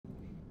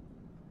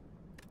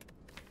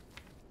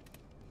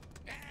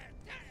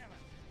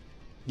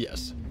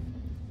Yes.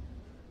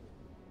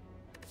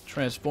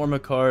 Transform a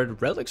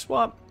card. Relic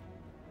swap?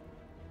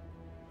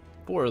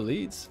 4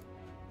 elites?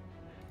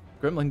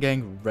 Gremlin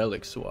Gang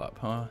relic swap,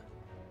 huh?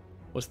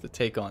 What's the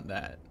take on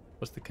that?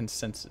 What's the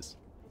consensus?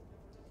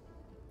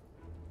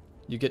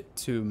 You get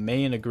to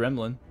main a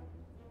gremlin.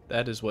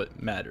 That is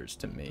what matters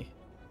to me.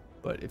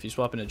 But if you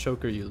swap in a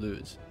choker, you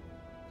lose.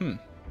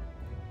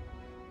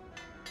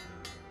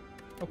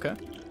 Okay.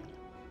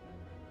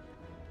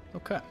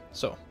 Okay,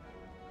 so.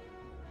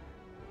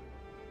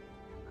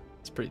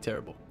 It's pretty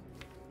terrible.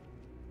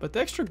 But the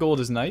extra gold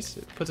is nice.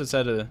 It puts us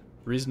at a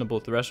reasonable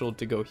threshold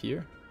to go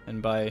here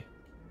and buy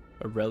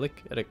a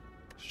relic at a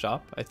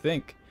shop, I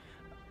think.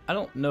 I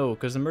don't know,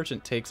 because the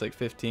merchant takes like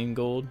 15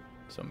 gold,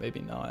 so maybe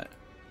not.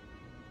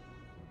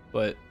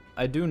 But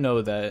I do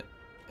know that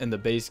in the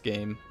base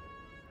game,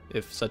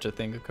 if such a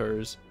thing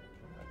occurs,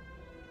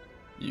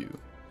 you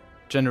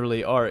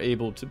generally are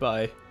able to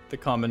buy the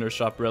common or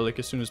shop relic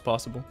as soon as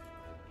possible.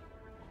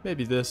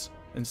 Maybe this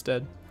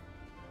instead.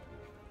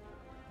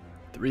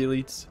 3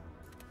 elites.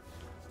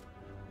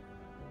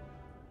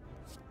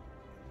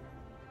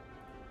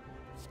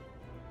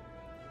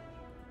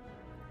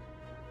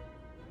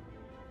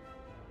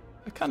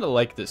 I kind of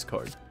like this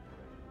card.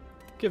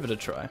 Give it a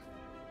try.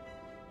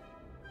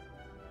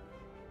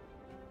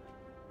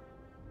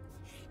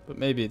 But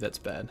maybe that's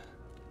bad.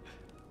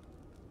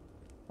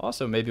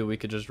 Also, maybe we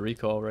could just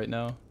recall right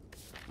now.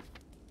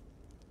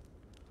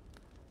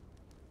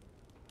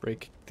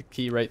 Break the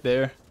key right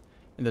there.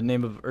 In the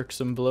name of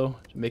Irksome Blow.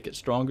 To make it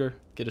stronger.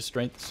 Get a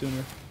strength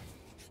sooner.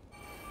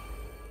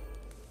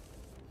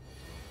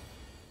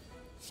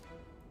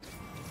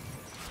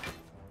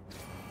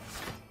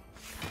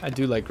 I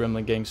do like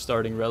Gremlin Gang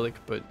starting relic,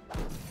 but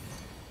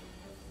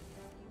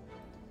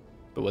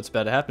what's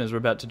about to happen is we're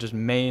about to just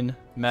main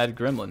Mad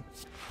Gremlin.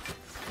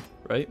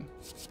 Right?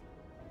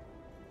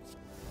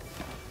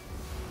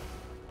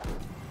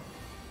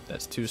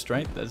 That's 2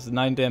 strength. That's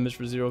 9 damage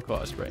for 0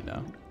 cost right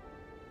now.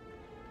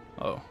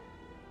 Oh.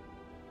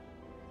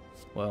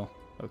 Well,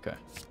 okay.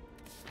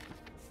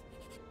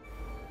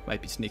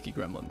 Might be sneaky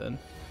Gremlin then.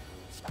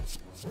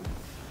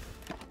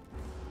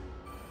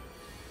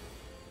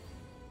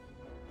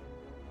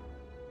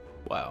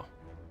 Wow.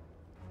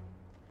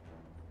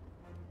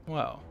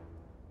 Wow.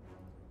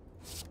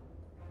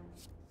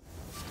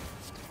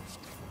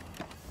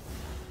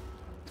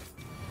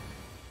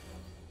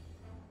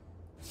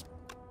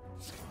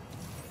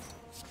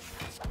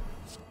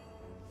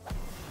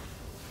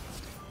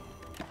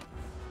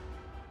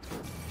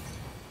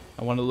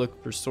 I want to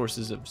look for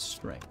sources of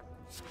strength.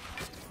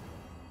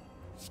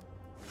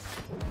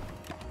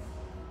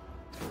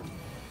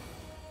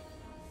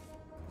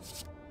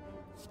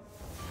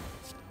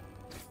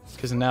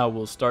 Because now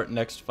we'll start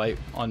next fight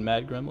on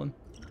Mad Gremlin.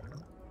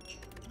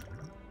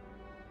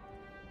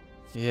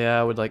 Yeah,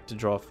 I would like to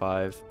draw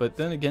 5. But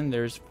then again,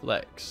 there's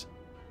Flex.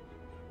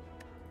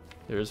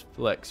 There's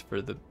Flex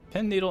for the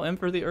Pen Needle and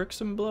for the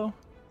Irksome Blow.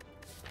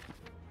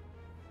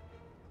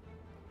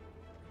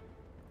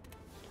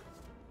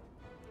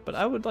 But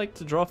I would like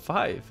to draw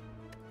 5.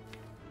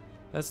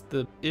 That's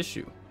the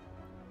issue.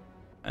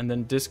 And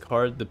then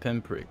discard the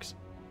pinpricks.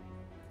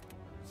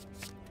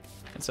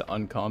 It's an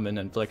uncommon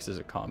and Flex is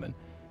a common.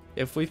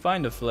 If we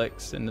find a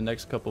Flex in the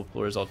next couple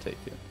floors, I'll take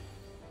it.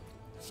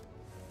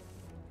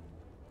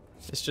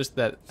 It's just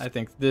that I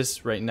think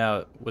this right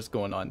now, what's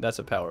going on, that's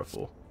a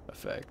powerful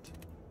effect.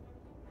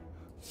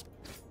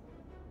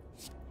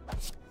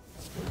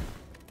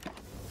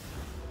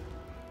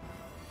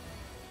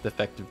 The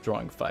effect of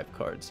drawing 5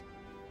 cards.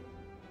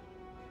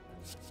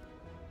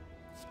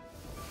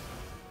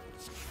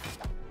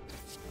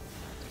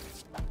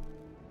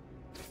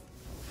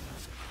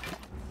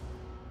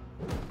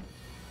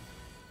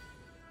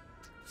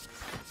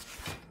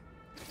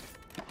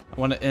 I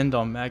want to end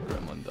on Mad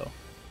Gremlin though,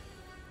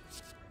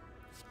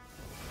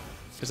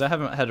 because I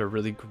haven't had a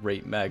really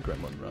great Mad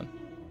Gremlin run.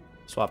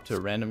 Swap to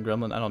a random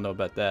Gremlin, I don't know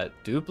about that.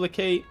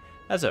 Duplicate?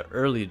 That's an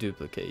early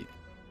duplicate.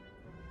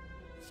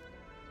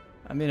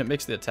 I mean, it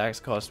makes the attacks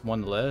cost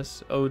 1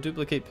 less. Oh,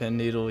 duplicate Pen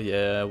Needle.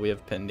 Yeah, we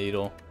have Pen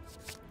Needle.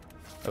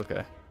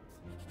 Okay.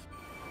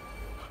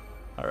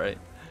 Alright.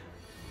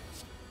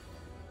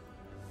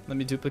 Let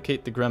me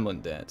duplicate the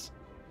Gremlin Dance.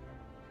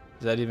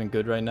 Is that even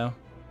good right now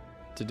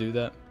to do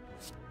that?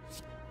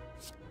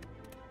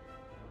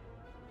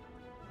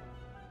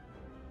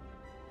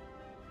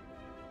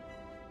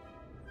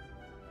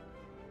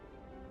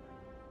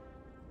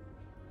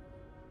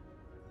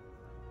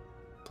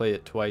 Play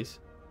it twice.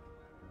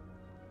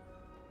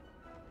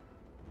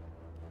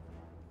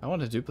 I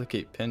want to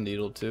duplicate Pen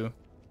Needle too.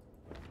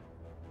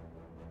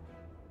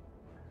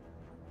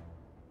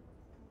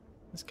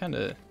 It's kind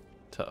of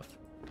tough.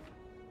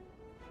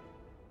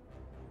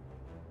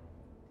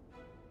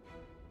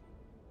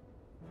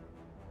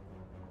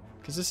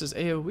 Because this is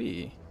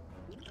AoE.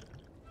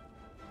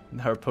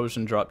 And our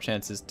potion drop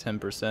chance is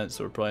 10%,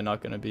 so we're probably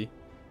not going to be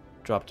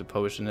dropped a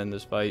potion in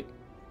this fight.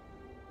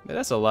 Man,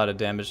 that's a lot of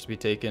damage to be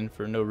taken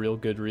for no real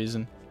good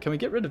reason. Can we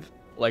get rid of,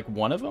 like,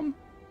 one of them?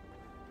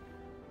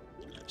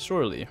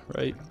 Surely,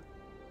 right?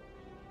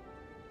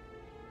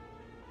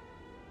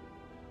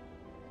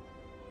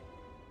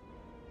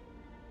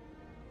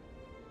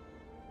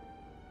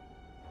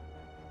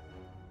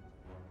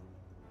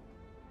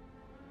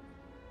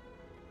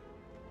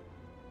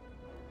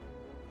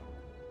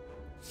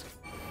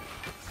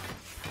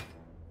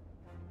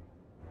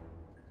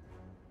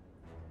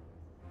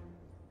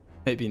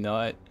 maybe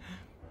not.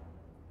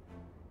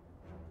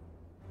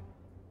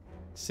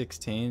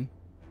 16.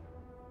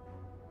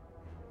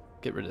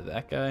 Get rid of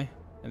that guy.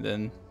 And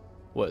then,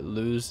 what,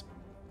 lose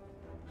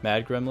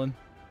Mad Gremlin?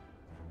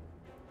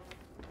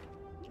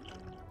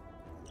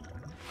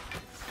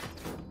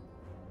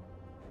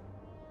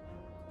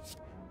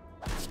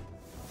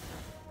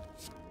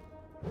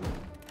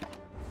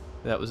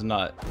 That was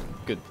not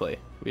good play.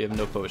 We have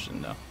no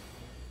potion now.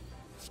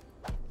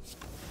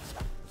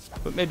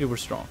 But maybe we're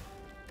strong.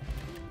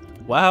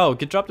 Wow,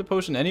 get dropped a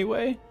potion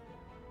anyway?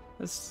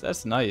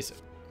 That's nice.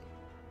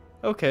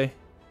 Okay.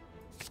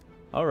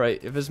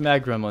 Alright, if it's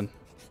Mad Gremlin.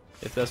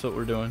 If that's what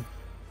we're doing.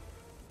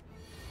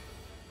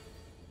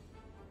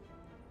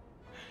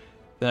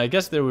 Then I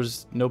guess there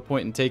was no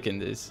point in taking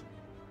this.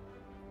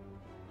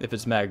 If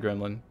it's Mad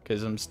Gremlin.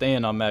 Because I'm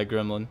staying on Mad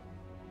Gremlin.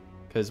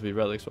 Because we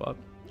relic swap.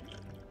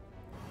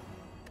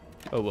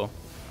 Oh well.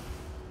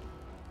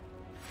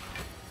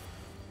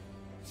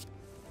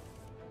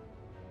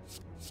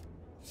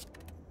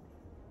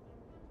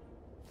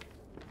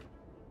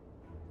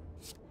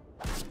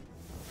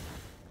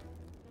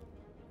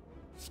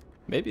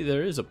 Maybe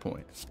there is a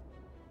point.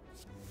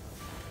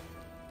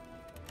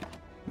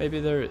 Maybe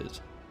there is.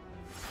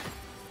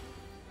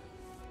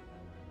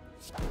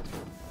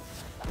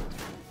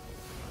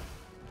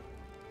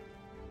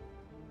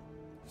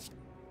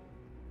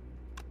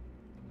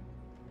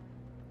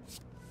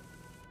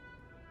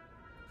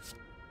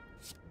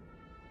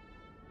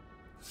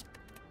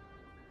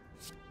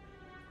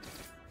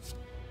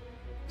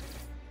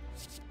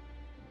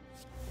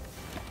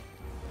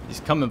 He's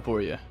coming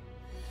for you.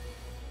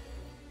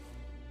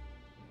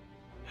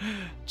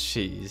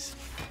 Jeez.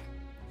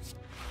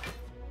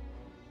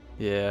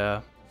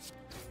 Yeah.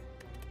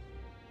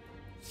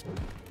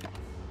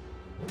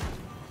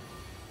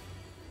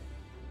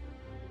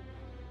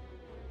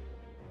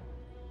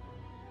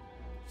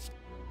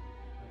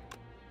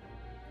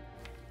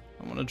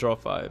 I want to draw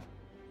 5.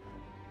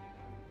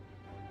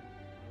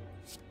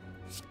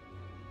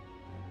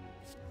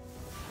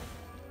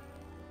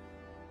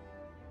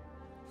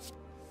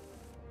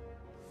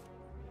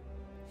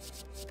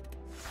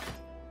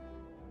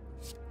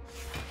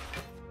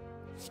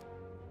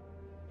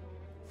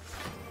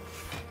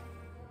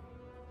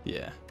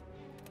 Yeah.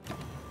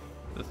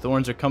 The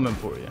thorns are coming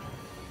for you.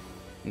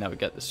 Now we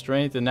got the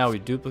strength, and now we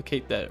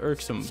duplicate that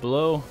irksome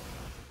blow.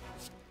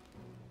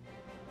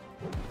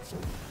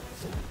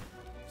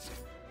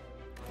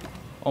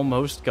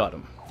 Almost got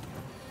him.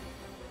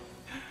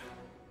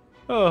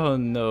 Oh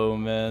no,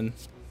 man.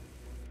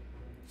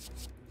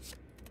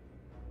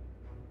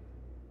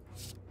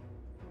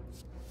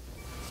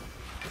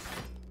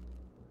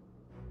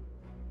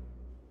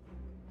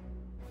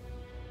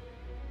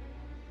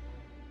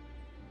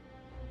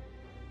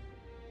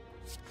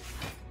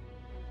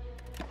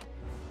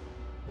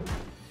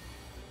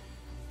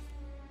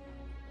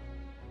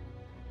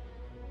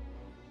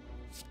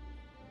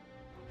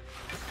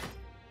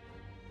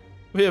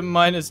 We have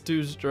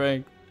 -2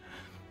 strength.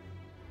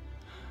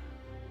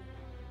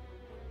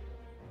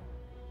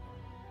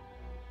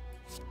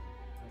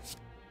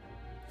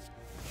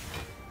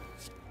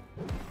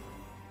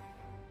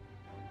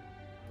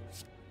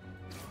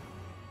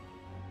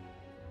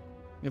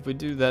 If we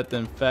do that,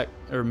 then Mad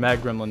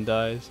Gremlin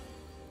dies.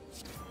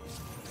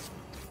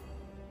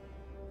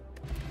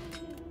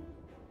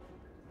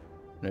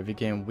 Whenever you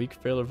gain weak,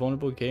 frail, or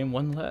vulnerable, gain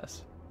 1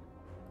 less.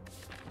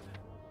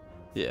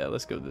 Yeah,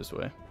 let's go this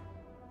way.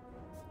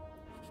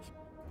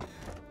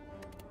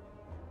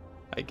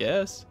 I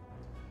guess.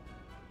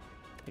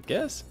 I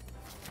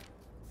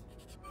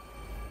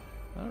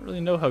don't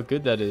really know how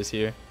good that is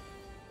here.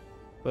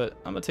 But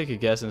I'm gonna take a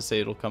guess and say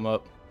it'll come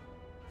up.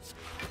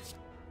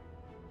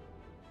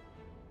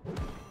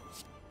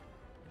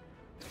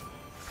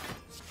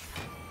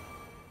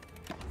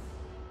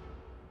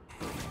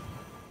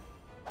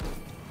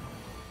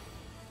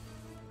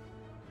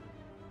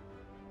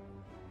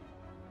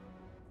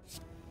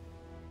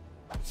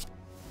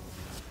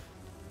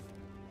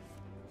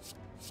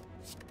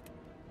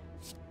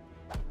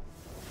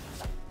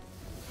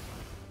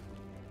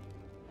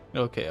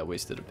 Okay, I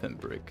wasted a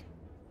pinbrick.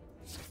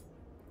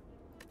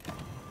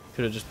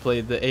 Could have just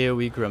played the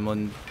AoE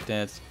Gremlin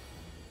dance.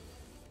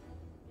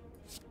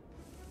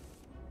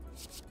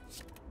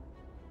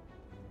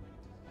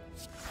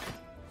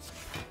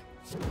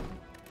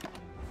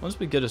 Once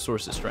we get a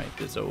source of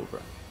strength, it's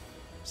over.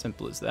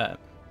 Simple as that.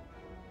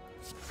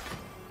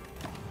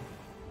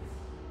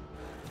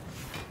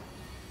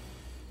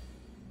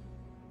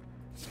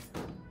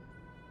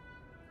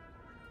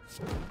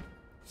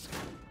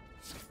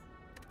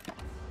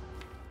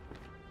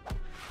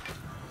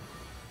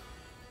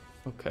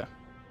 Okay.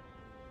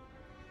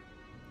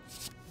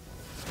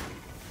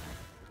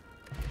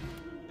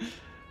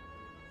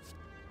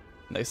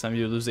 Next time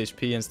you lose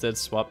HP, instead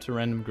swap to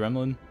random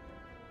gremlin.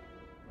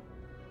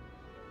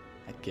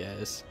 I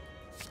guess.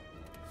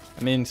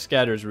 I mean,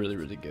 scatter is really,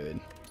 really good.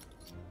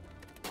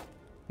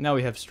 Now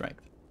we have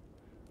strength.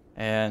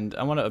 And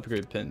I want to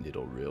upgrade pin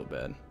needle real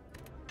bad.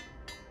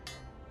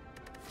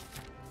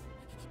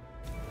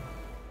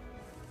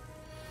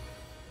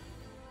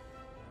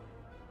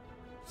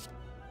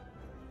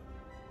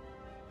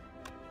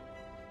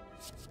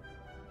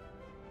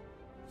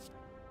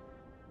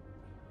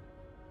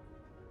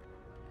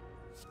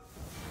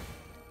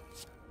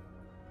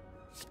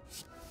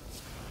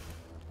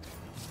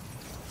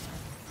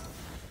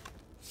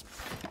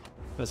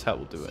 That's how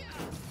we'll do it.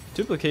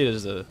 Duplicate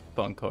is a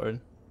fun card.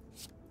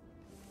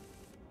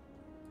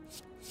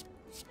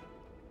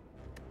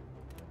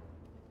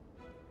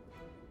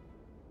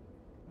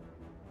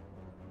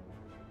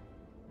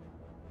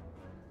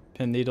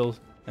 Pin needle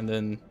and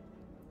then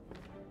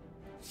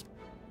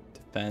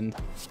defend.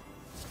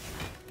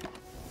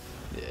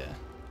 Yeah.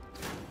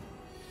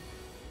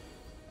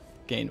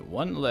 Gain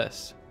one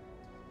less.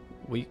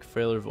 Weak,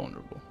 frail, or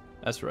vulnerable.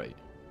 That's right.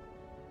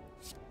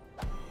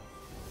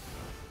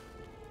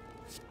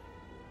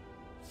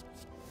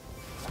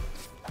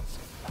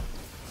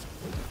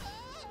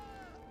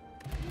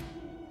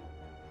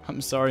 I'm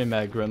sorry,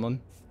 Mad Gremlin.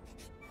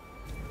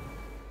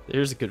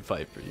 Here's a good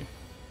fight for you.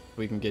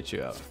 We can get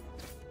you out.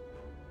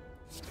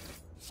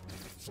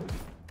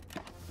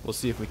 We'll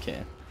see if we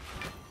can.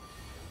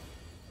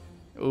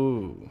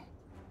 Ooh.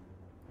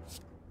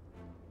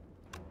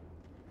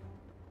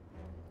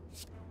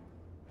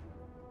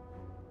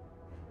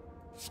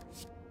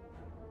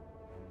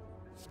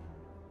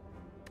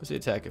 What's the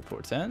attack at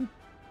 410?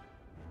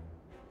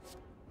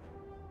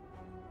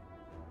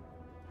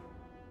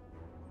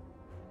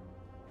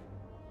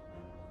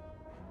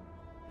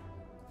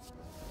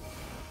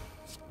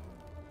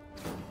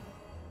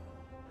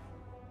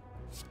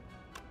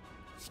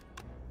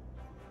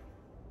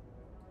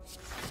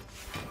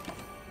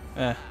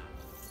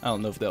 I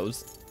don't know if that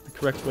was the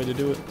correct way to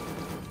do it,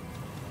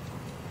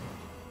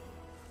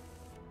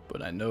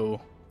 but I know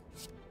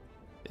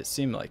it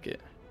seemed like it.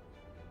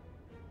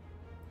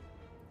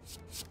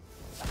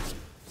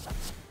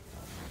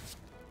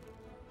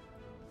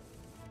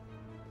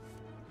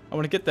 I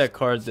want to get that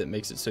card that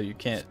makes it so you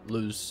can't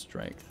lose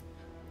strength.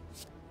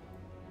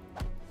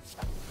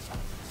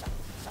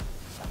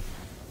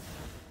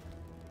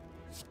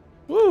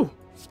 Woo!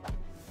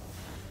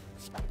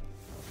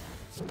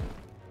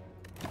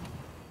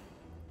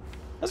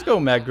 Let's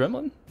go, Mad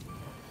Gremlin.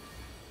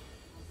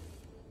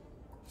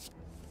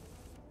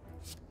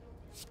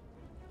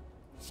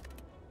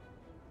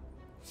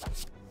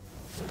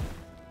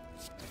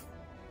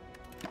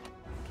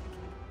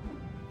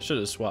 Should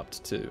have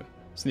swapped to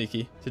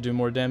Sneaky to do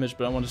more damage,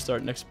 but I want to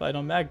start next fight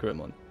on Mad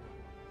Gremlin.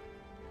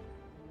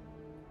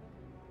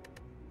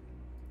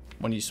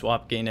 When you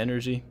swap, gain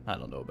energy? I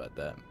don't know about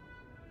that.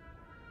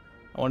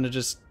 I want to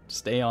just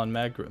stay on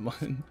Mad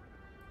Gremlin.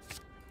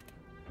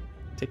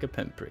 Take a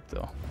pinprick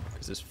though,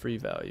 because it's free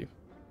value.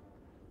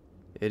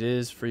 It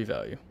is free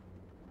value.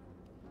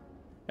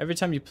 Every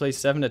time you place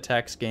 7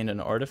 attacks, gain an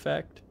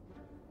artifact.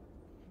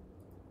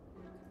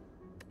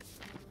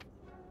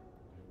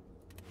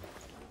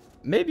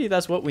 Maybe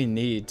that's what we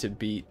need to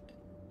beat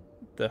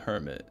the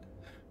Hermit.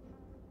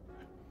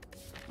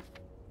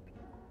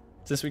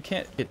 Since we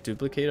can't get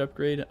duplicate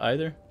upgrade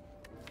either,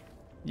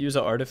 use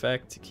an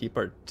artifact to keep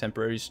our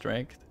temporary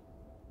strength.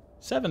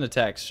 7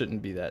 attacks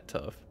shouldn't be that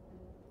tough,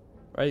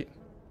 right?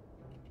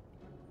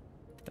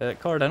 That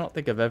card, I don't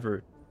think I've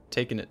ever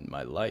taken it in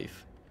my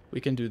life.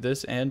 We can do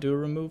this and do a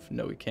remove?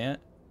 No, we can't.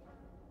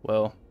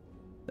 Well,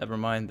 never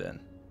mind then.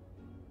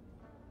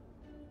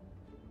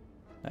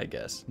 I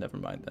guess, never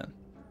mind then.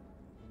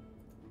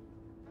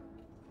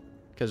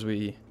 Because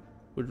we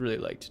would really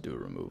like to do a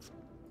remove.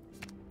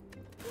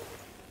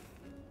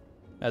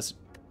 That's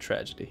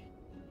tragedy.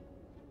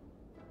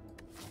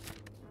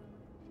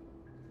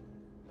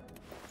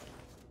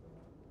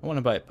 I want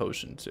to buy a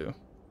potion too.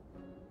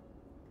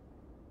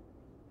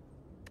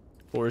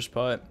 Forge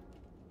pot.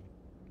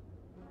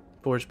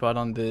 Forge pot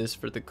on this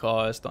for the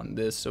cost, on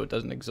this so it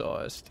doesn't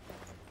exhaust.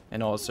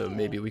 And also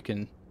maybe we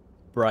can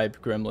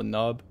bribe Gremlin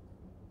Knob.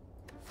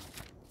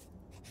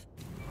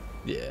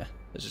 Yeah,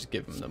 let's just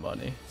give him the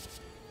money.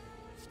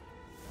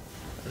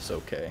 That's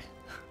okay.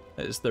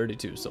 That is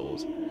 32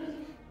 souls.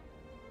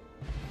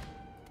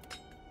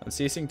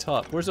 Unceasing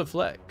top. Where's a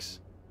flex?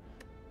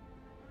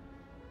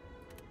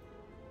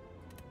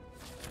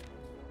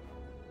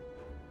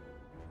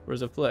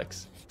 Where's a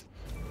flex?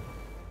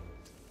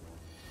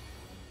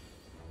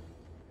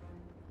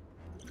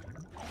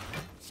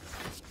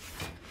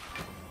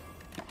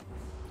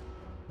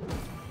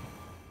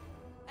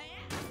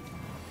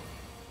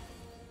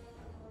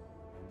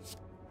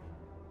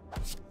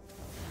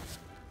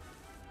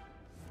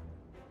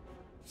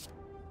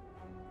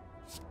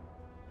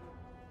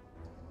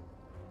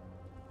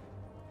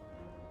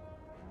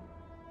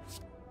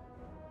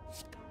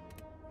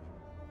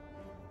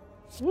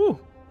 Woo!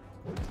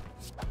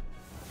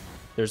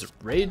 There's a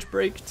rage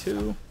break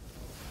too,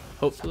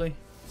 hopefully,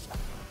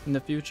 in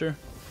the future.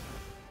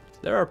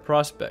 There are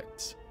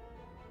prospects,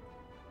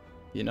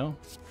 you know?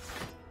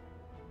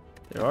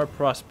 There are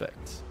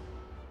prospects.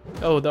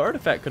 Oh, the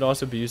artifact could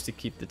also be used to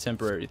keep the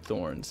temporary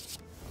thorns,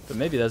 but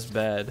maybe that's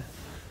bad.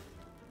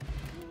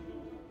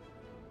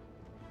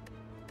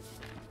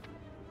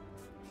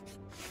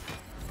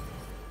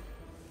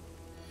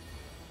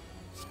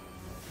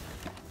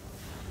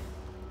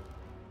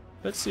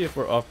 Let's see if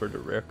we're offered a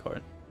rare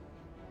card.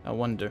 I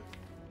wonder.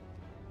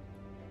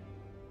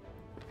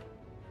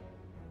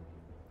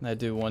 I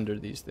do wonder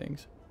these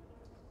things.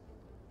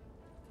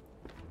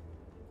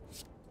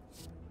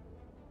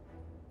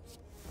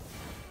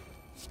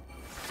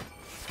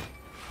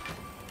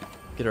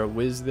 Get our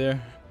whiz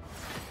there.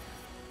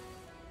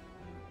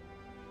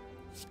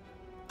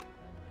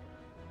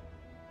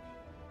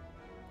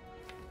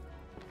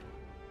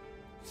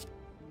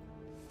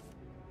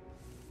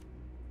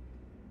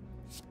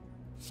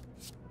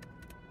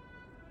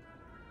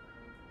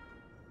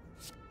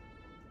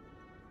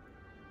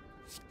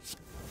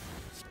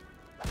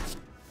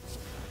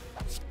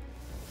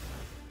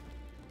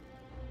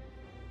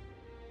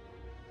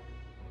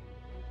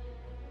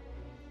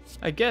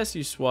 I guess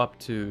you swap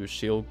to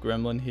Shield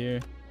Gremlin here.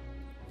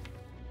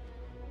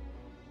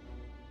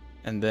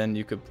 And then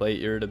you could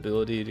play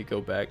Irritability to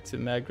go back to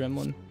Mad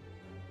Gremlin.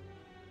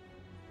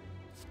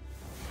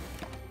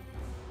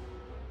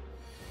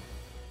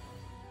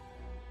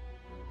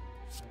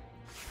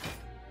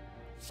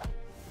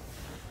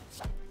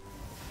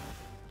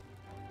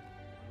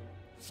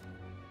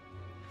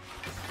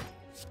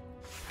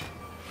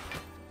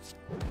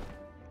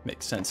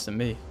 Makes sense to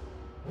me.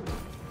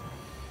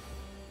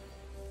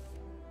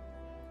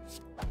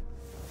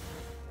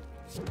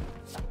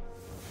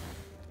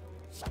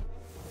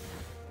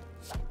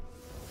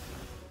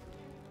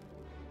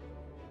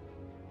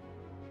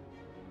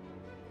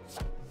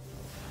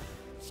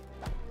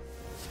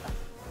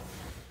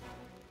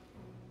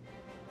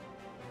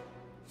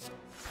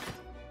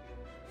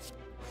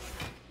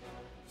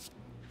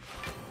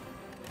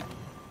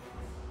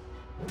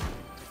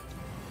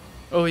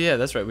 Oh yeah,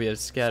 that's right, we had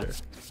Scatter.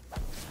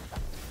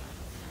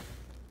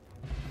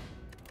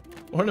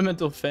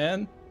 Ornamental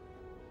Fan?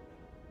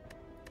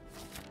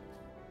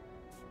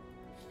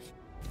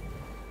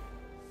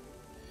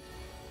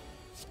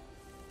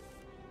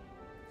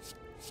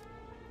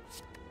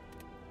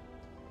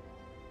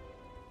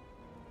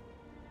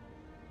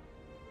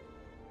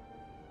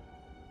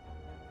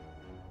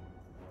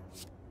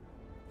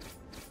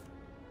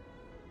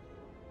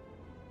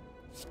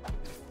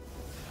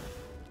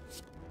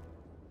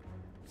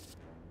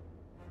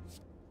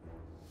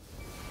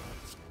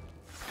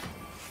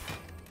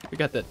 We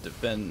got that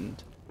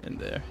defend in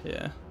there,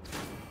 yeah.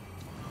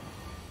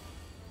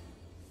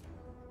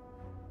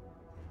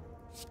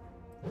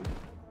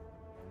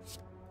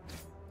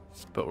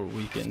 But we're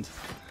weakened.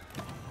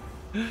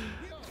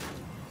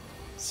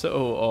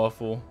 So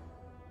awful.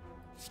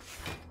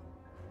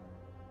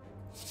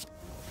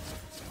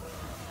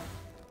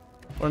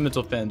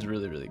 Ornamental Fan's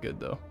really, really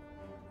good though.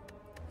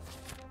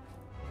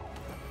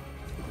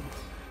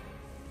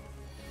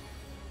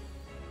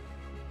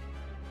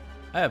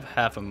 I have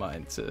half a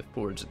mind to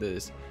forge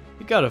this.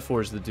 You gotta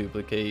forge the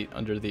duplicate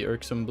under the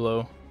Irksome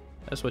Blow.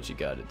 That's what you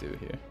gotta do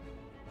here.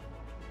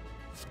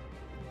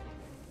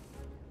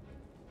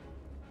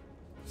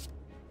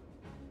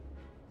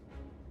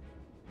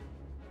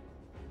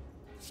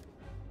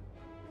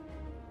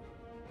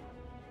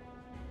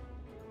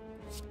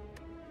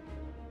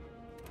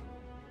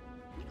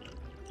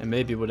 And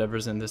maybe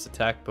whatever's in this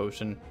attack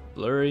potion.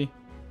 Blurry.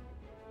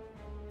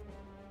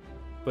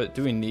 But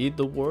do we need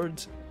the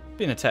wards?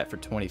 Be an attack for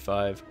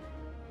 25.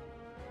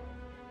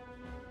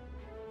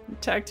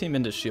 Tag team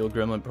into Shield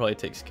Gremlin probably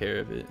takes care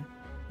of it.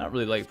 I don't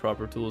really like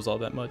proper tools all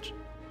that much.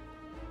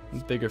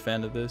 I'm a bigger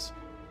fan of this.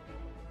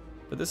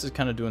 But this is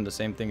kind of doing the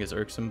same thing as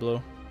Irksome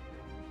Blow.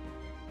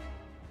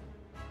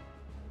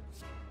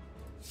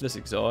 This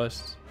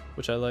exhaust,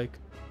 which I like.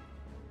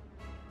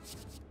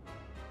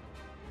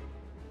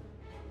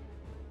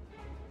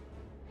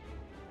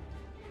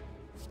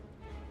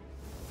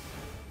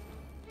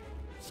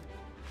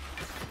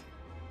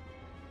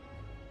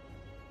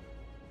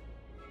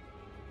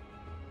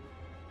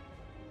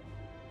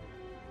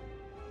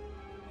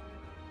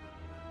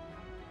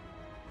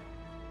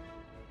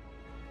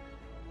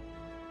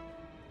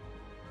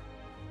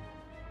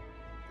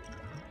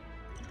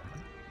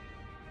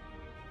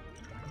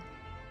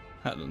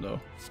 I don't know.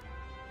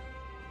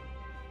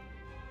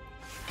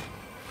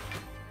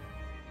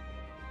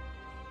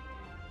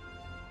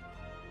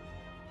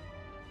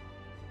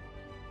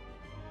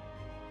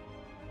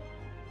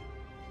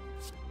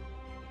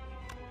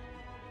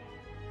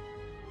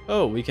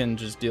 Oh, we can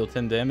just deal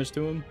 10 damage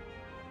to him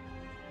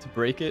to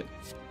break it.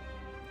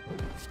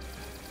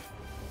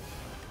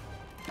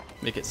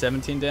 Make it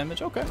 17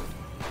 damage? Okay.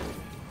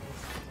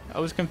 I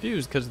was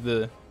confused because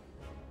the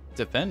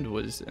defend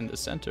was in the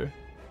center.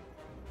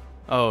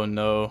 Oh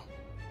no.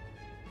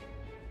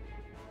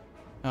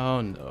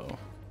 Oh no.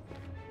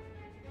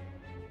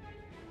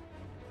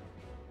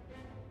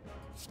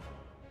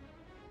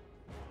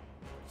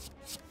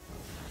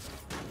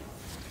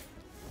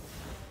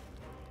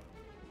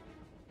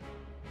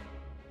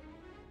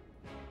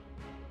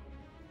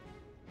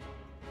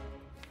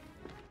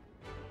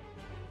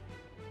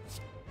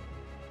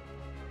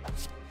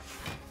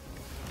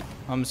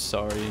 I'm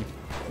sorry,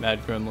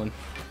 Mad Gremlin.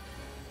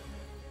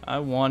 I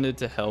wanted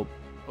to help.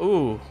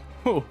 Ooh.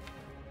 Ooh.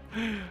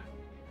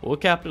 We'll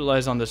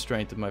capitalize on the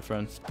strength of my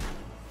friend.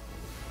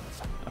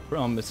 I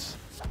promise.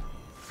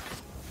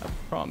 I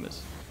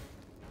promise.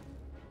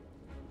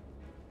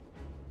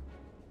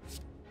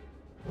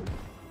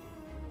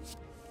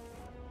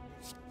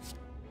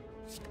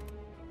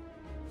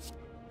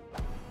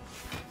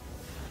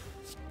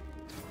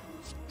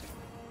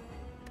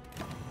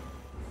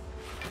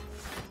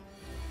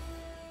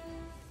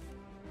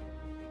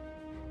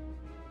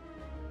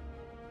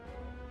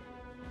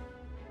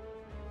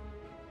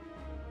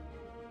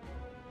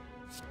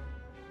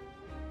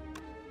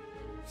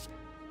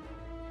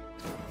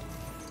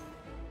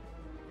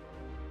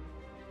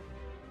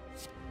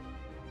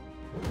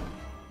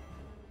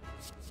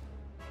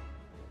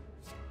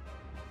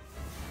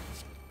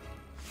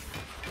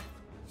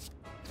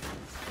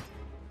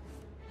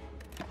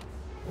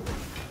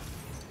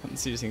 I'm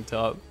seizing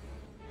top.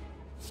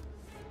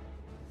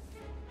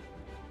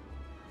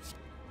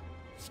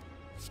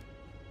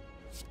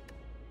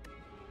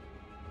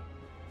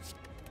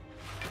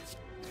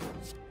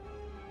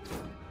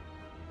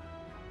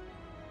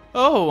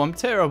 Oh, I'm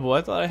terrible.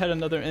 I thought I had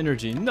another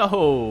energy.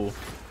 No.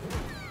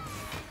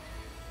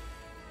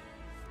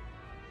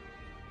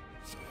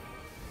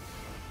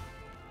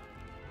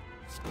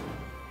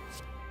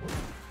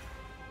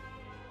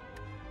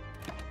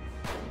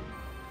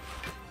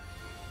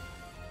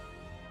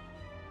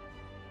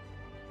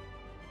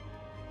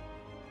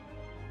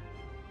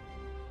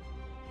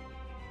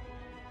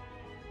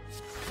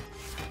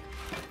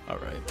 All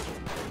right.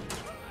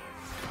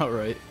 All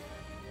right.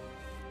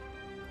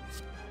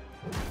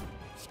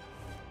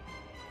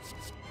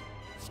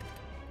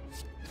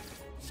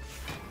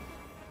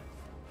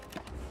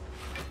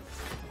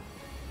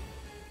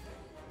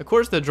 Of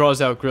course that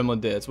draws out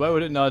Gremlin Dance. Why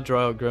would it not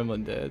draw out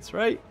Gremlin Dance,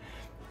 right?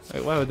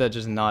 Like, why would that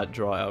just not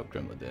draw out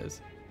Gremlin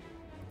Dance?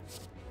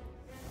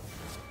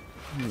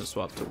 I'm gonna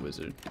swap to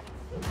Wizard.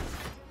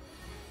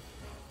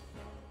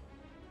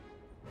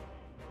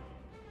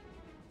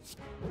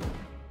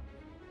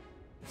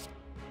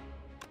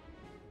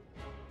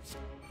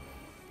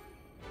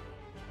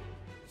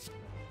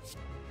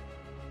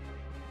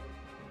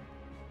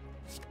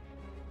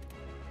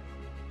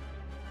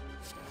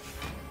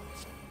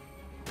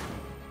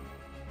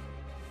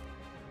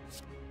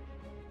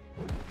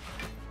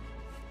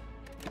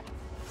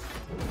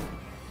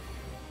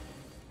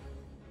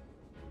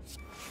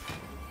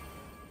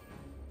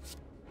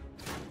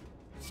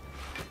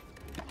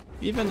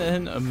 Even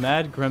in a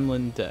mad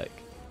Gremlin deck,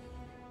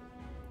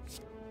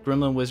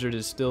 Gremlin Wizard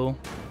is still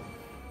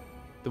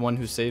the one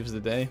who saves the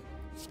day.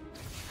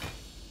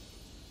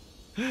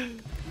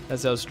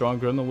 That's how strong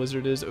Gremlin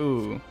Wizard is.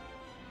 Ooh.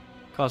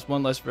 Cost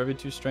 1 less for every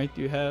 2 strength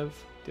you have.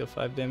 Deal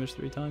 5 damage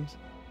 3 times.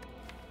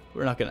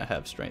 We're not going to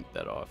have strength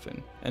that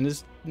often. And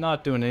it's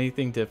not doing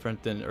anything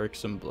different than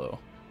Irksome Blow.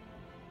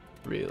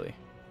 Really.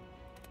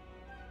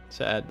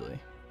 Sadly.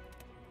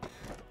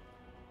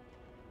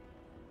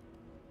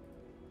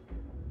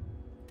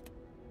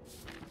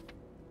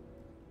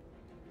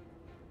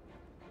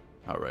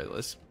 Alright,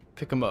 let's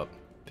pick him up.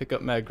 Pick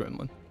up Mad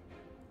Gremlin.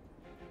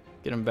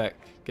 Get him back.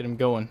 Get him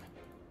going.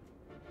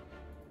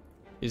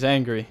 He's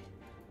angry.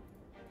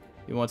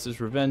 He wants his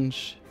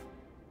revenge.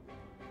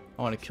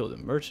 I want to kill the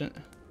merchant.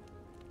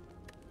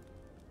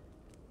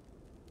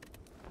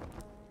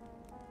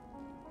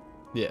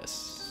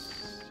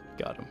 Yes.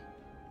 Got him.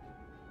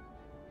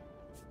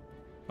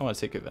 I want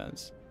to take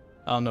advantage.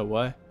 I don't know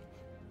why.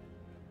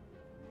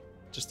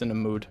 Just in a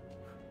mood.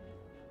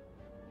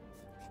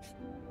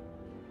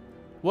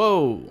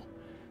 Whoa!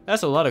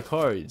 That's a lot of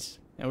cards.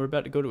 And we're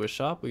about to go to a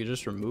shop. We can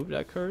just remove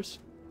that curse.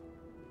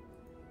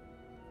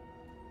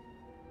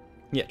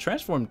 Yeah,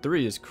 Transform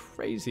 3 is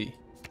crazy.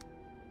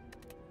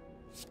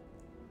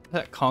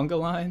 That conga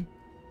line.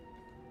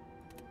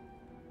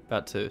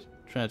 About to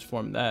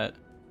transform that.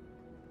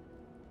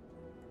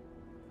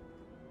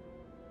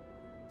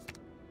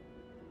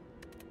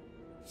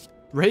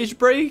 Rage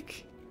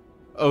Break?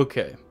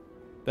 Okay.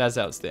 That's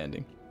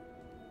outstanding.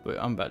 But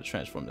I'm about to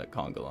transform that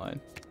conga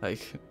line.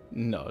 Like,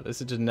 no,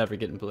 this is just never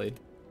getting played.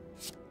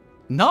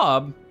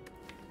 Knob?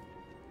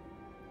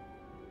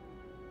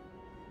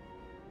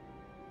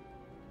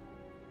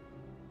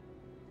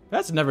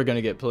 That's never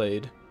gonna get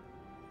played.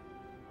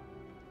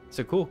 It's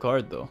a cool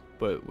card though,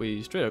 but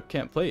we straight up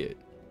can't play it.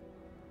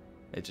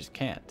 It just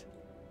can't.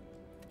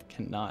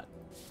 Cannot.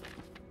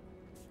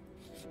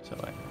 So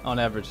on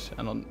average,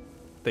 I don't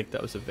think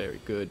that was a very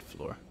good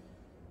floor.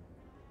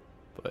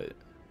 But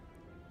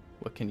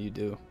what can you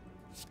do?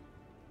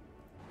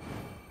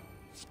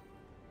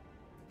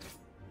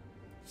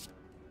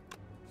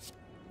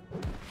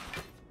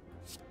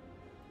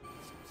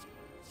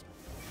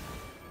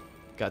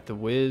 Got the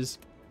Wiz.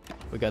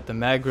 We got the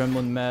Mad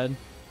Gremlin Mad.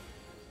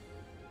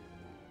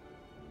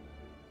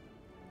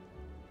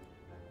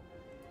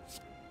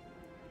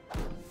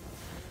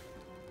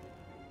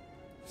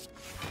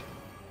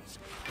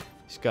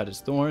 He's got his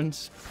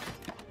thorns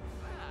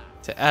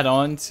to add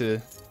on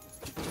to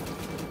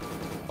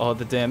all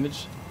the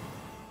damage.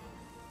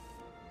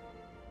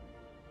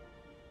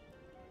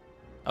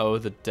 Oh,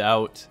 the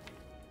doubt.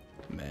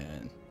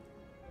 Man.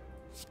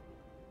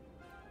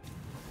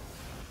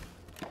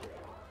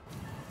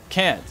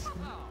 Can't.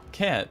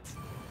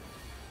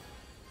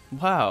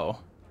 Wow.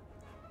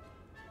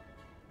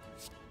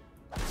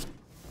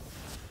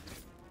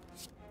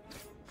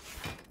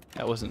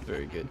 That wasn't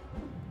very good.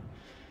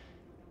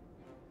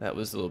 That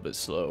was a little bit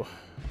slow.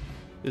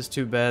 It's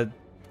too bad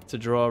to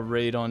draw a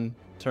raid on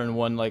turn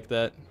 1 like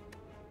that.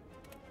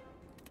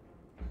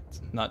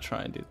 Not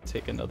trying to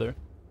take another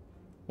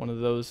one of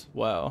those.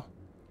 Wow.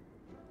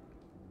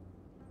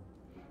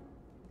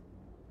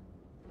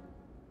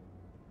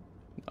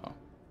 No.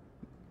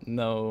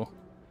 No.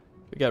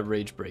 We got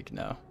Rage Break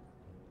now.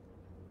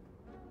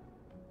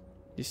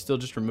 He still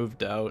just removed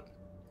Doubt.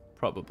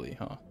 Probably,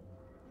 huh?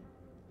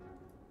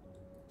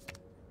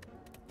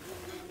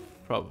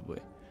 Probably.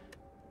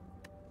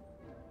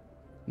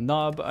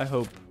 Knob, I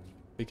hope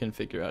we can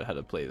figure out how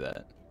to play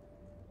that.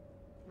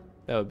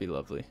 That would be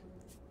lovely.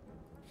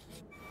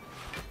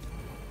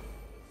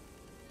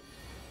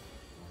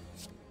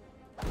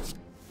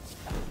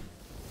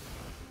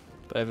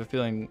 But I have a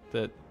feeling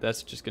that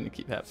that's just going to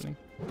keep happening.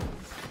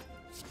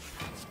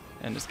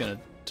 And it's going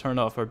to turn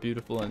off our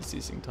beautiful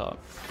unceasing top.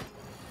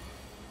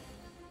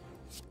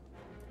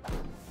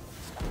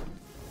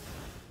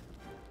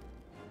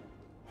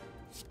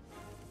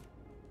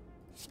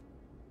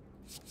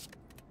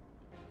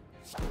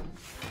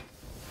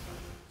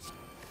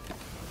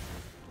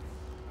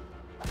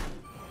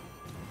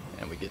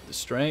 And we get the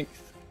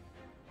strength.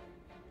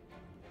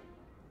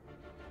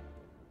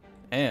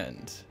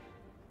 And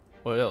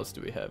what else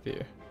do we have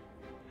here?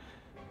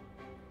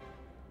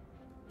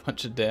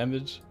 Bunch of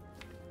damage.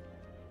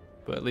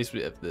 But at least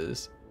we have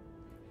this.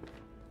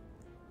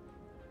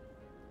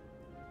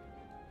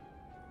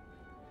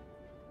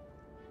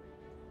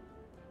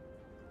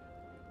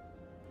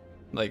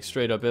 Like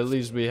straight up, at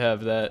least we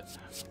have that.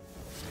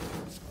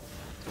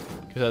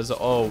 Because that's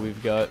all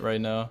we've got right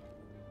now.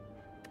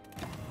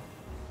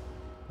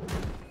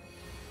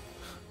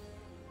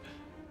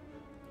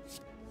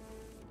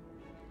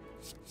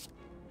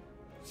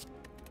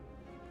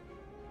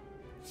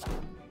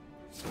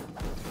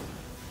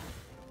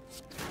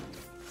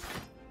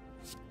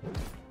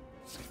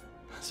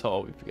 That's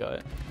all we've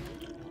got.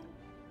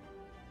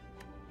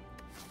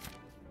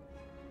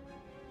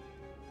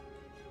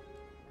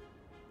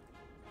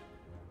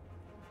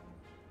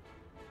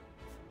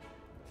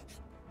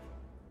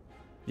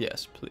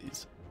 Yes,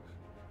 please.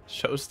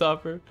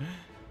 Showstopper.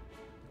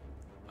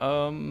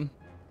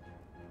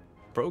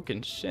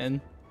 Broken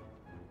Shin.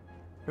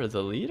 For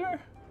the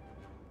leader?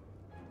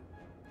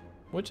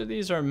 Which of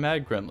these are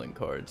Mad Gremlin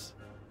cards?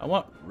 I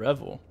want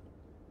Revel.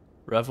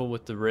 Revel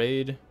with the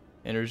raid,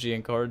 energy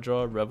and card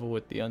draw. Revel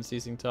with the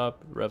unceasing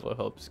top. Revel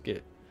helps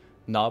get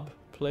Knob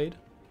played.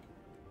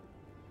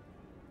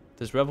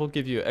 Does Revel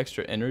give you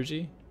extra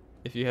energy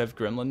if you have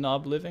Gremlin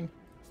Knob living?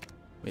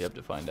 We have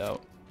to find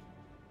out.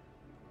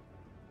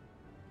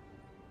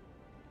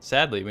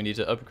 Sadly, we need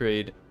to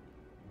upgrade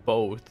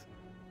both.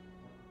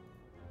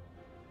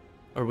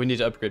 Or we need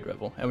to upgrade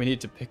Revel. And we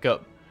need to pick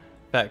up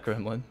Fat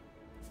Gremlin.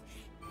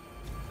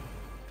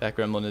 Fat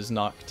Gremlin is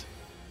knocked.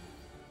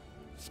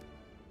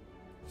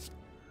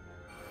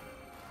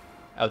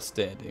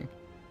 Outstanding.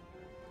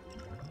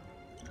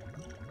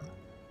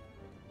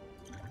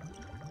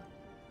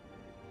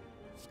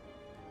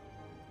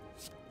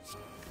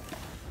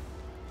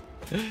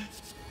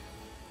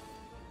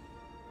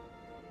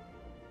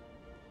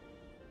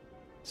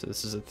 So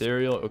this is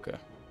ethereal, okay.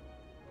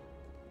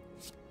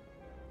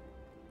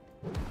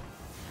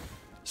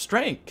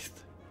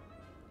 Strength!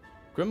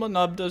 Gremlin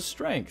Knob does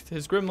strength.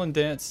 His Gremlin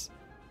Dance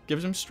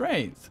gives him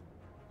strength.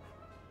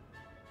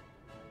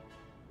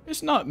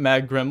 It's not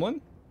Mad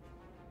Gremlin.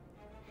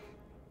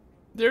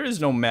 There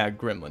is no Mad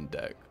Gremlin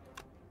deck.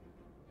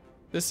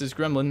 This is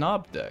Gremlin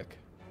Knob deck.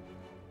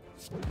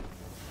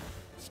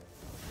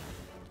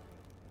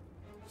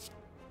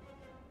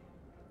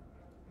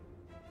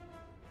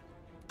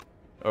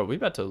 Are we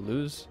about to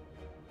lose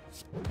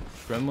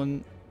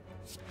Gremlin?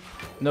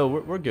 No,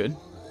 we're good.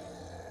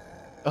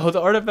 Oh,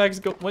 the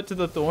artifacts went to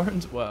the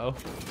thorns? Wow.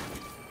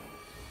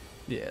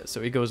 Yeah,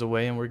 so he goes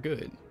away and we're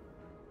good.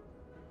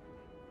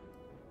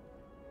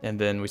 And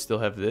then we still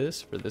have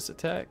this for this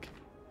attack.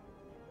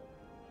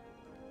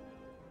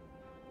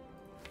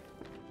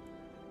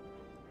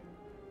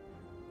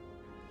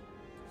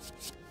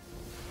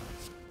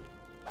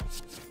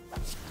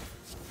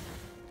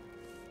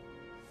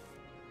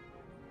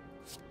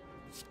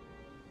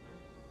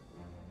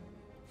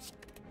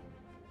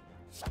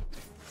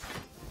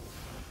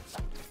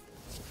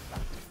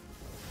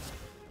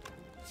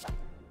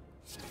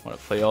 Want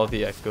to play all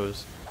the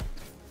echoes.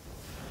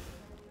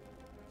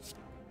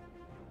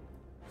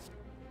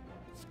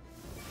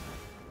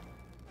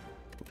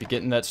 We'll be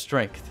getting that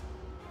strength.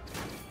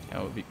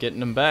 And we'll be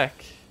getting them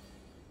back.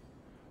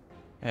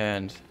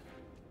 And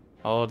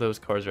all of those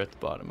cards are at the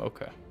bottom.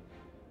 Okay.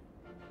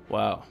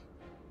 Wow.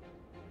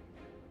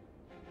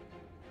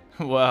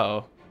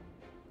 Wow.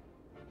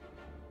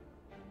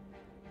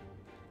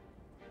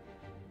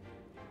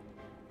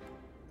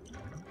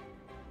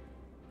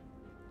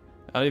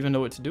 I don't even know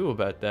what to do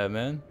about that,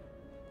 man.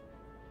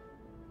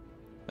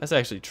 That's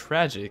actually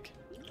tragic.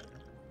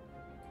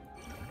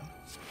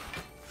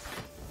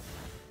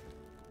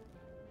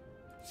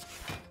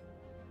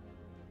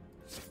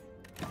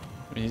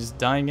 I mean, he's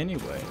dying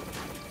anyway.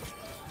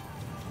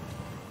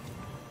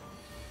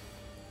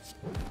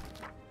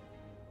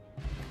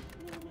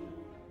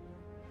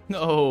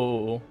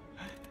 No.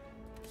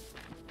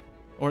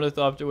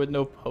 Ornithopter with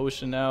no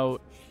potion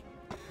out.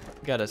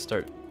 Gotta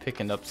start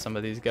picking up some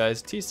of these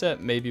guys.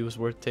 T-set maybe was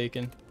worth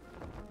taking.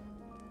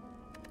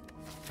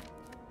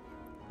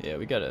 Yeah,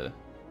 we gotta...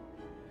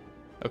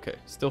 Okay,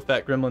 still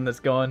fat gremlin that's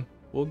gone.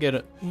 We'll get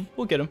it.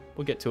 We'll get him.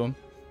 We'll get to him.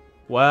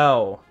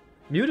 Wow.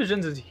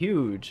 Mutagens is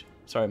huge.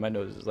 Sorry, my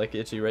nose is like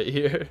itchy right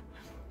here.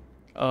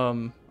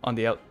 On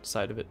the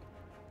outside of it.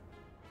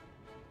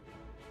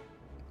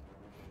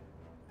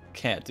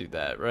 Can't do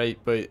that, right?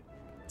 But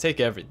take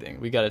everything.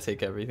 We gotta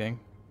take everything.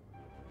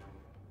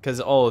 Because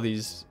all of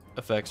these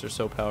effects are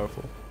so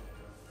powerful.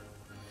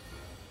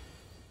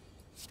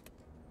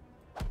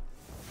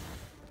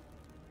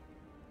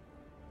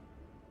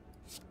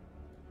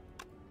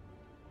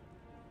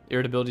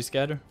 Irritability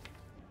scatter.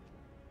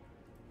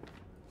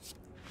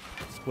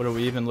 What are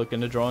we even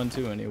looking to draw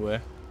into anyway?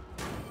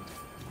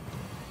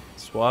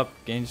 Swap,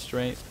 gain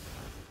strength.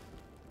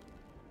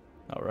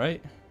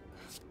 Alright.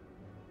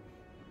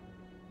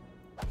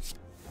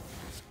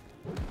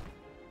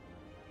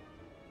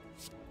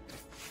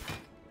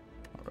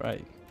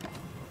 Alright.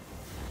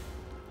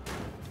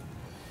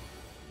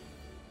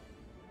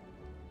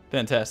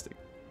 Fantastic.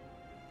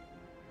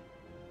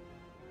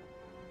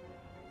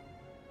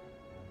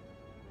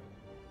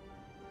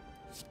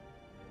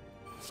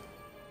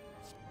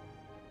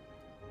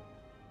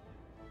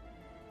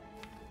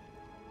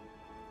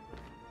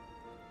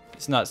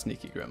 It's not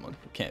Sneaky Gremlin.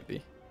 It can't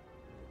be.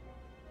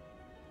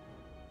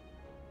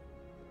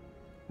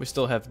 We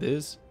still have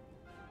this.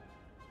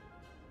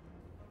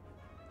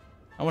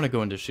 I want to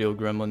go into Shield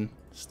Gremlin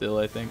still,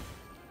 I think.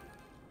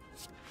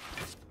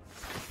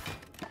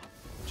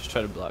 Just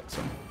try to block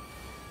some.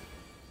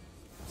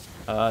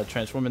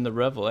 Transform in the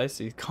Revel. I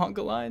see.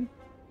 Conga Line.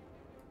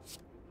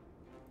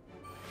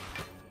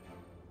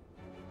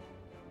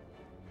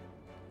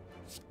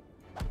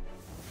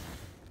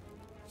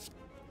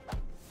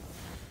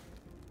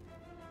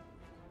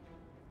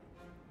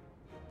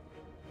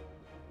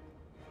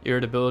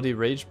 Irritability,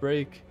 Rage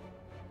Break.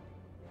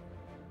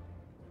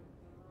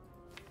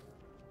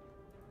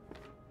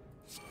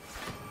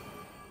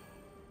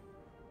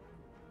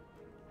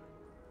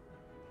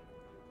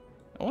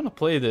 I want to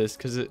play this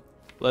because it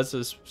lets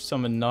us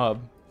summon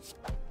Knob.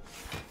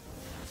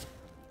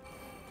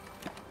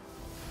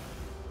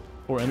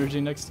 4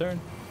 energy next turn.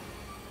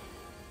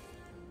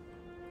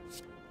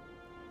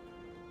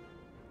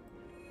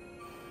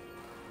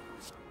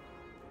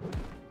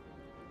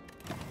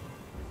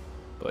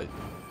 But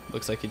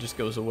looks like he just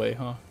goes away,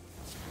 huh?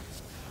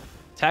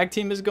 Tag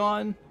team is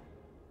gone.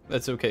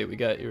 That's okay, we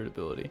got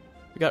irritability.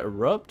 We got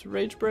Erupt,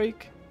 Rage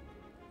Break.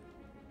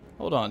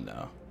 Hold on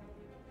now.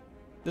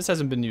 This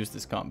hasn't been used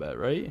this combat,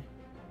 right?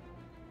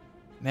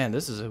 Man,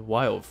 this is a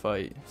wild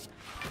fight.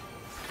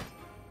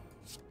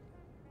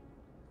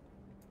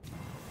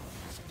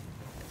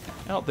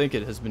 I don't think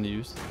it has been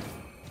used.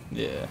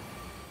 Yeah.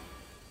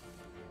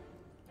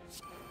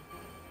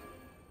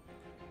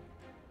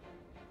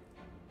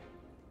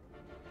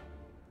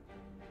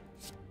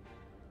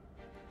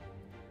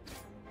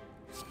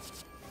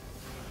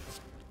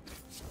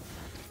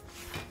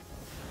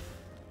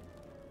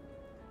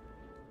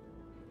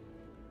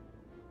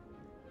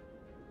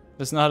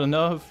 That's not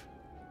enough.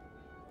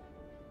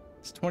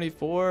 It's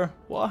 24.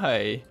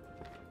 Why?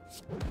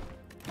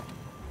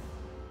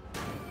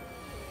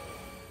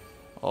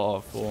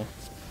 Awful.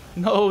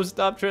 No,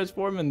 stop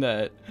transforming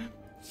that.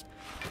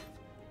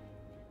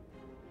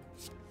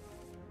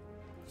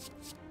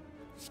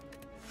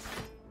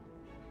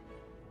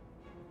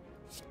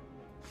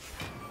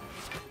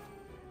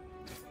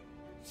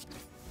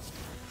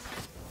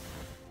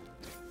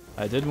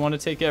 I did want to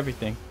take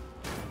everything.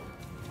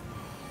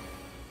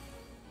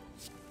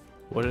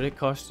 What did it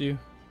cost you?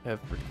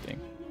 Everything.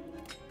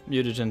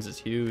 Mutagens is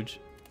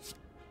huge.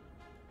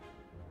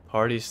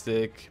 Party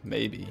stick,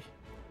 maybe.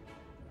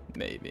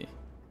 Maybe.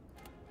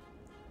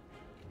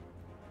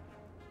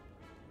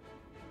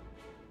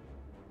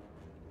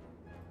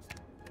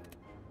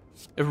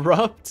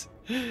 Erupt?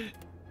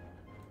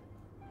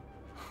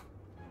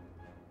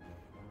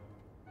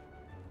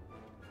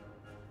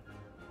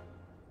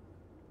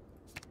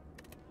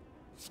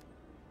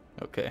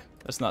 Okay,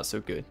 that's not so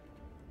good.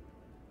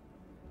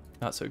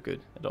 Not so good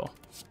at all.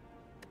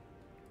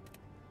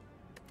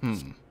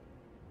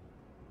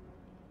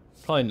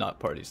 Probably not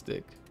party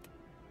stick,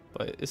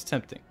 but it's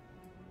tempting.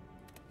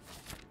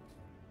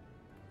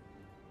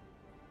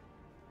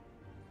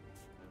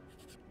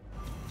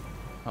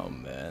 Oh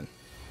man.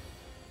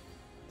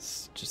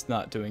 It's just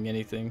not doing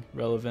anything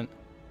relevant.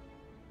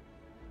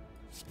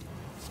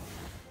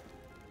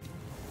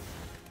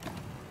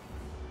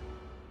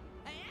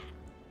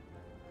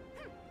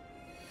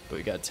 But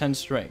we got 10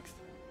 strength.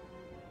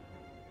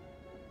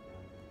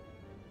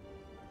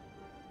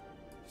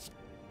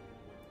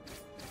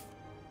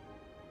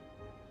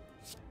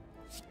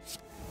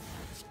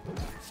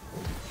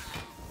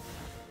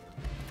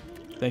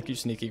 Thank you,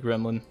 Sneaky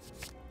Gremlin.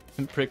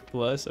 Prick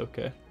plus,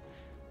 okay.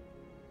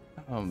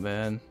 Oh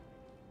man.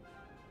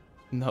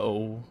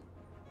 No.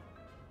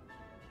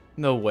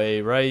 No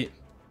way, right?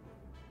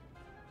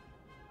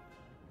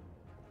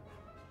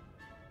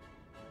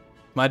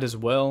 Might as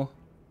well.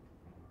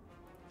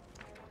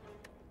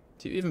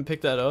 Do you even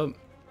pick that up?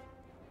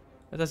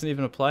 That doesn't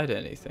even apply to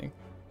anything.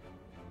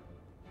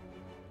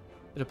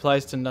 It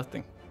applies to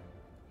nothing.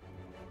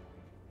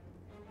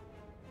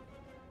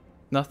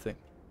 Nothing.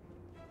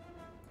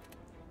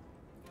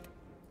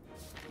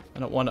 I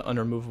don't want an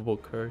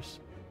unremovable curse.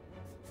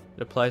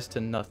 It applies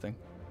to nothing.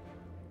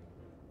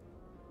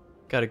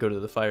 Gotta go to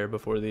the fire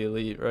before the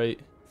elite, right?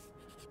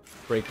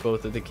 Break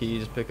both of the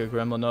keys, pick a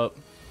gremlin up.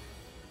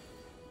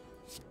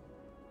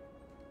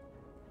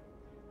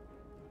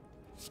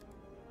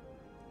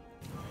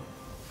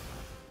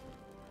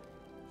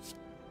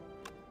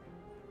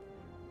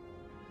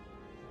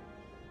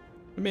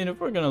 I mean, if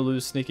we're gonna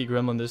lose Sneaky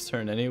Gremlin this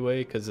turn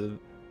anyway, because of,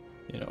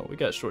 you know, we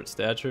got short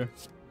stature.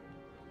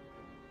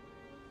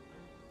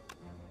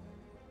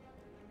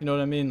 You know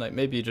what I mean? Like,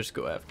 maybe you just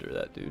go after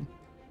that dude.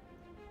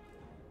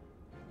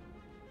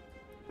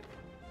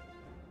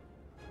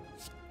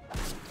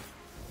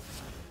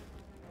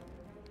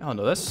 I don't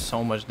know, that's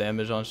so much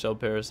damage on Shell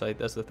Parasite,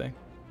 that's the thing.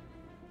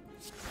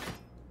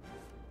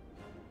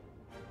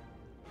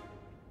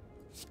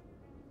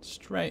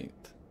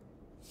 Strength.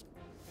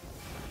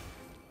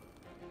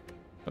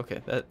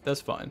 Okay,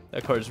 that's fine.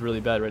 That card is really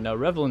bad right now.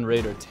 Revel and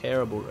Raid are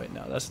terrible right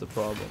now, that's the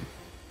problem.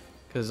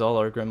 Because all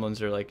our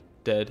gremlins are like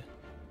dead.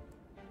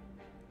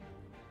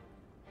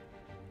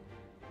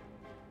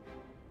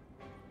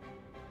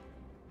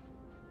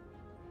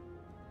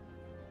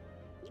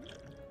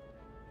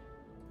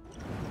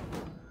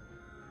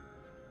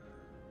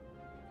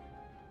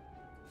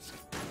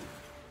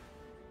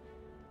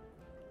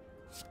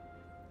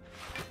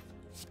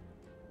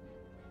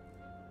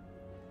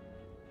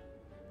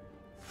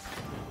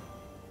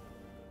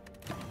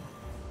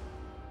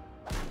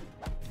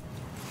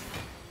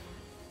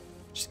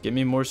 Just give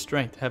me more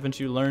strength. Haven't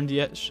you learned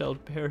yet,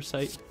 Shelled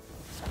Parasite?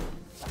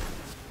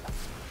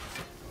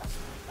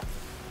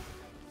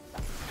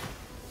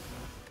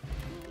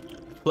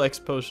 Flex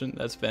Potion,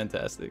 that's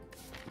fantastic.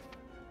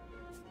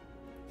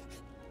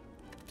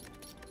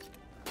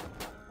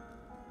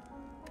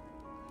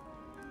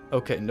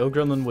 Okay, no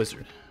Gremlin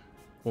Wizard.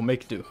 We'll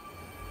make do.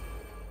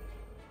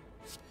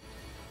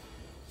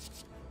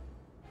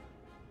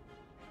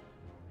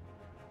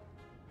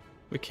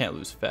 We can't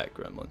lose Fat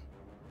Gremlin.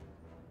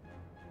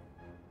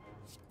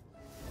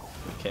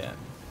 We can't.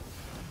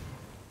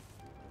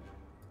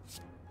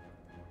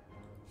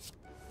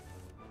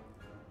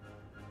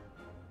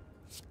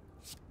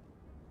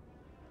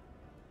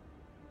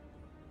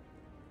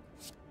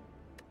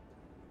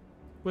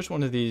 Which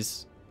one of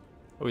these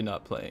are we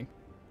not playing?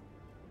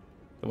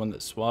 The one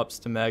that swaps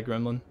to Mag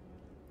Gremlin?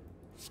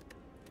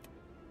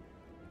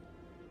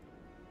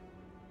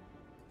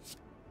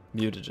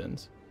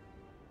 Mutagens.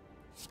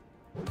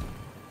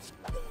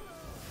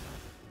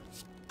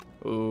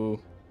 Ooh.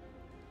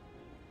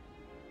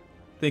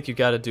 I think you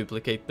gotta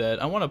duplicate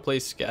that. I want to play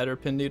Scatter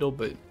Pin Needle,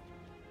 but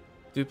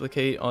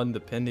duplicate on the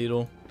Pin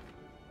Needle.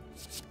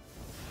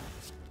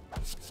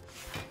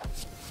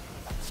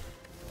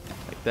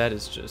 Like, that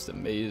is just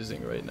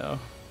amazing right now.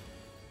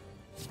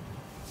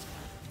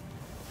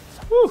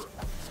 Woo!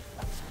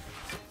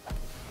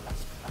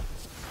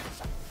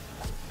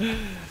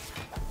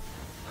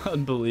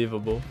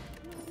 Unbelievable.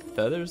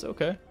 Feathers?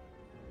 Okay.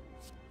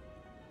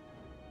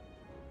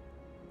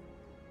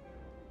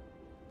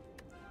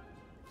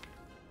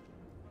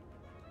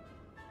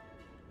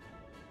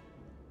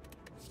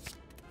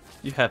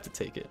 You have to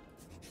take it.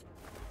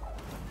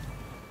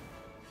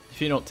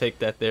 If you don't take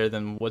that there,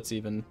 then what's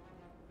even...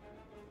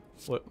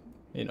 What,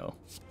 you know...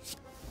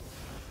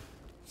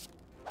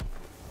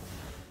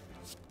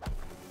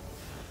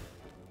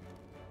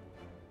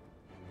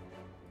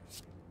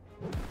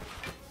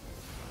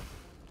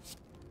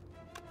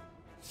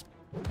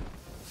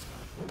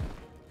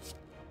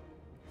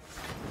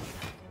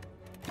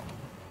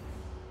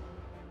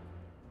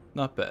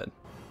 Not bad.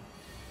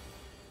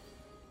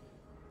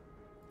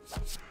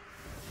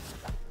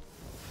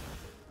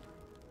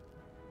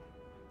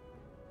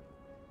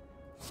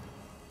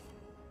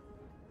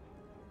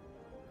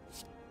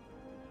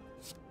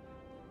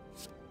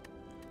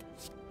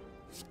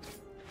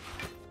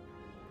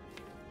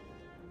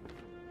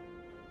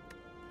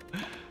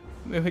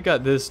 I mean, we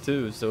got this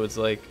too, so it's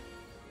like,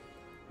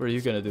 what are you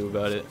gonna do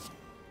about it?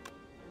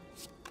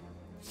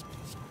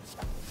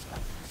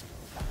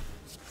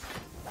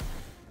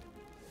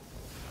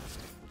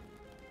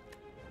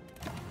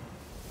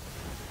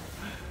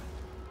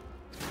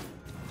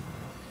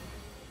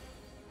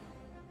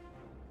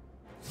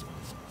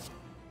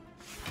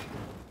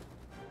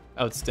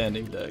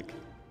 Outstanding deck.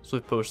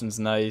 Swift Potion's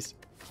nice.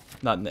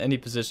 Not in any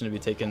position to be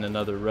taking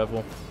another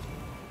Revel.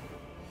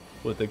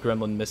 With the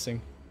Gremlin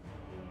missing.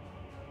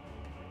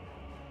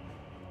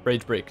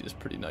 Rage Break is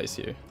pretty nice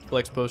here.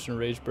 Flex Potion,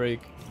 Rage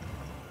Break.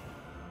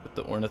 With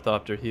the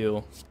Ornithopter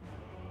heal.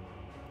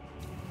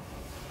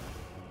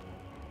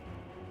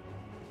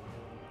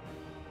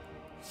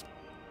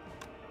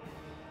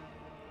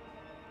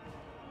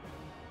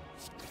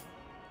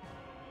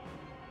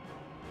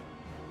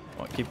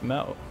 keep him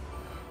out.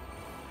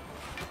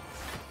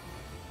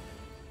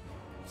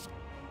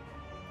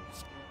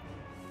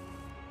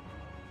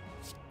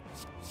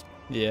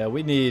 Yeah,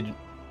 we need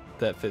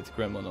that 5th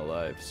gremlin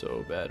alive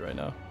so bad right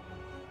now.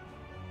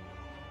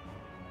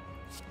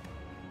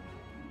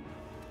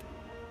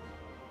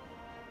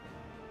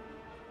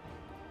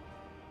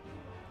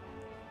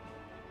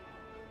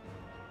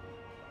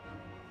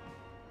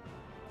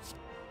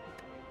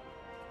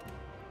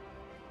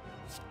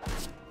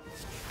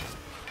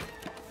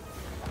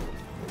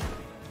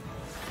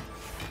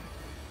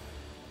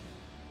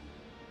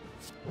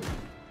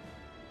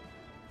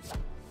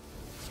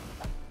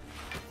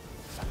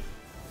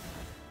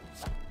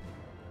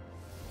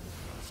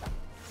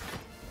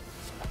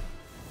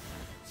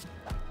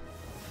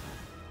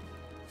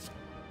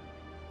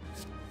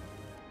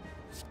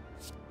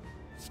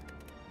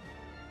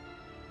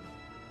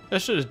 I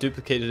should have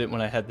duplicated it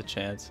when I had the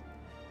chance.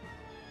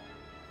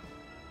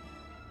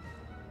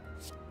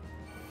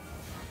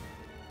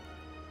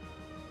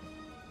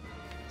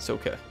 It's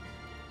okay.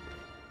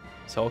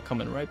 It's all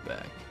coming right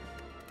back.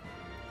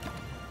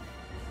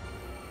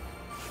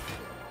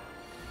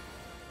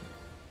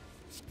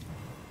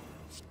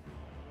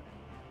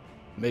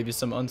 Maybe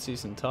some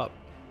unseasoned top.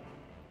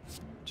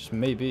 Just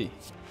maybe.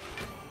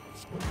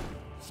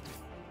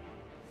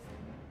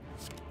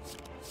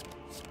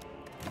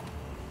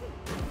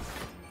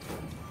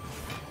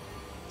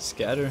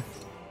 Scatter.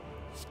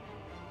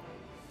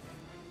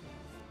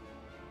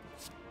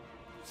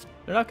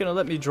 They're not gonna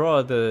let me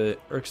draw the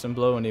irksome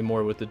blow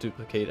anymore with the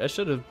duplicate. I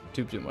should have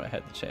duped him when I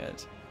had the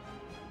chance.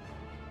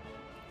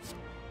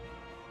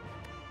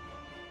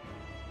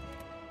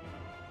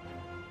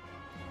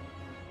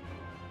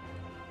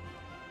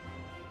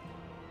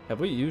 Have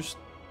we used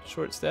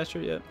short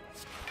stature yet?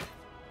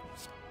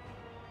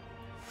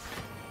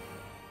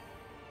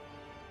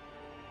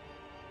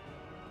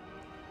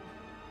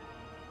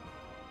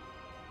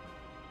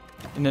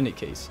 In any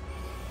case,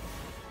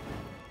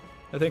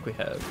 I think we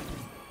have.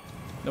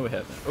 No, we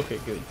haven't. Okay,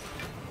 good.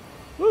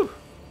 Woo!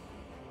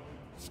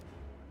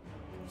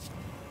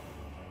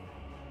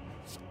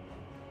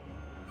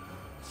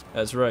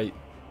 That's right.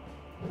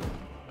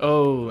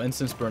 Oh,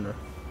 instance burner.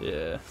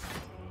 Yeah.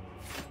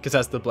 Because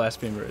that's the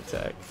blasphemer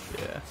attack.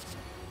 Yeah.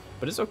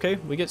 But it's okay.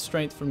 We get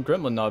strength from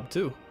Gremlin Knob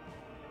too.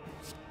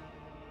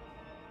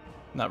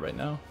 Not right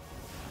now,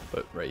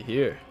 but right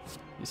here.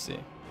 You see.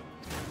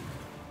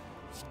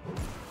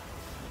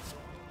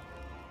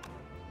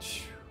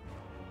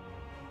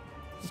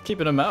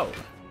 Keeping him out.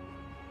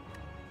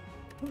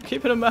 I'm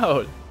keeping him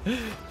out.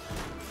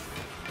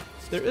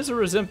 There is a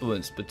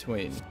resemblance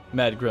between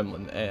Mad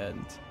Gremlin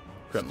and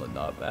Gremlin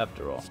Knob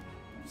after all,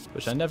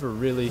 which I never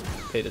really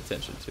paid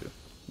attention to.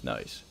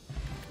 Nice.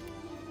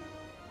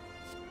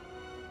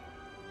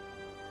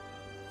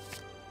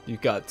 You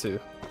got to.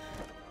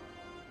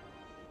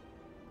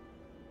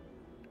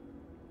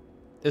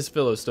 It's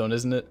Philostone,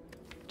 isn't it?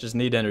 Just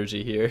need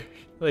energy here.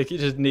 Like, you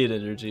just need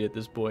energy at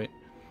this point.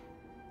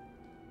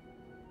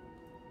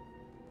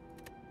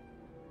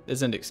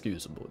 Isn't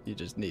excusable. You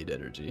just need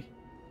energy.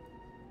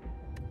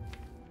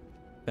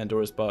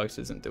 Pandora's box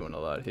isn't doing a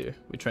lot here.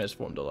 We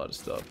transformed a lot of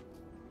stuff.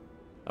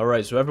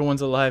 Alright, so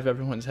everyone's alive,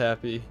 everyone's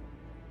happy.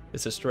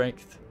 It's a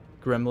strength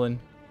gremlin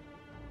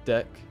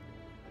deck.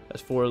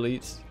 That's 4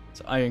 elites.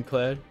 It's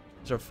ironclad.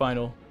 It's our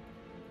final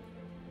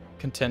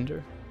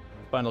contender,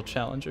 final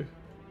challenger.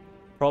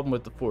 Problem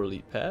with the 4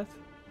 elite path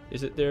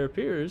is that there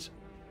appears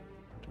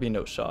to be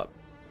no shop.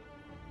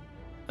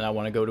 And I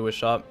want to go to a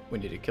shop. We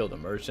need to kill the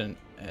merchant.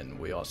 And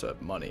we also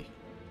have money.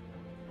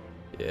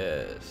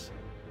 Yes.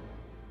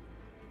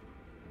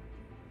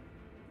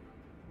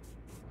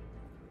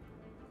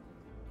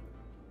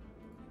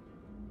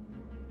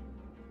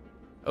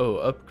 Oh,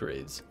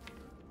 upgrades.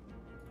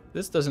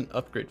 This doesn't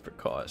upgrade for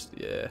cost.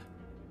 Yeah.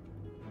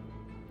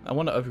 I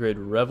want to upgrade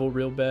Revel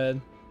real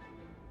bad.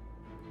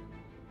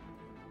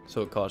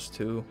 So it costs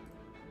 2.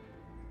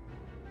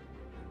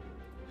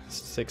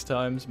 6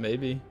 times,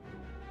 maybe.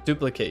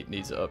 Duplicate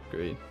needs an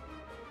upgrade.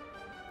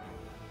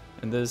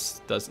 And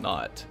this does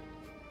not.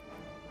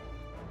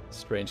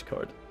 Strange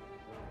card.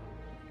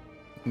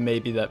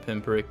 Maybe that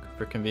pinprick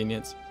for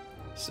convenience.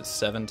 This is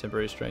 7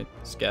 temporary strength.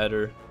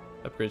 Scatter.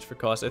 Upgrades for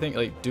cost. I think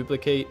like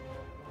duplicate,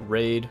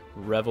 raid,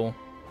 revel.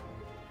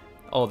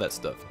 All that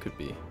stuff could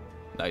be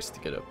nice to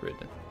get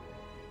upgraded.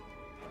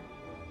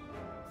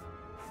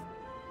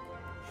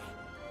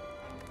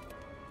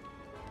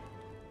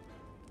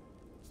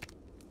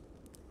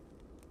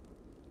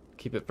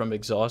 Keep it from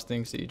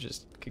exhausting so you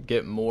just could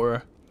get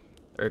more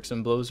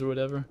irksome blows or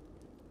whatever.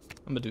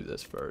 I'm gonna do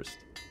this first.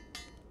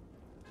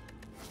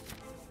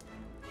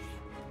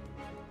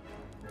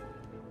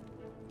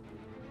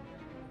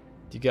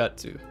 You got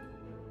to.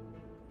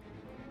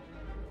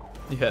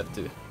 You have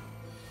to. You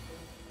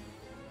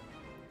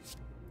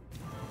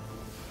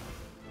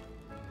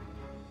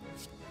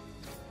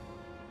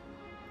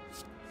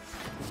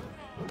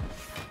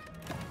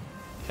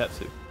have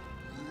to.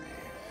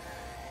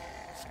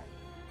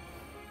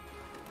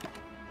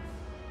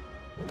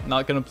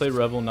 Not gonna play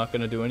Revel, not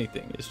gonna do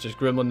anything. It's just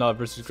Gremlin Knob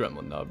versus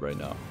Gremlin Knob right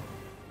now.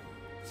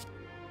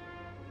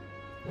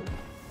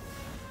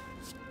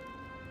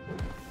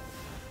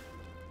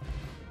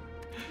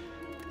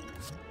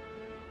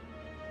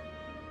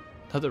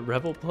 Another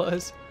Revel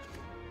Plus?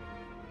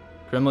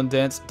 Gremlin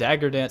Dance,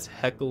 Dagger Dance,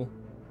 Heckle.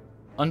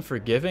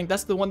 Unforgiving?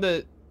 That's the one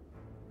that...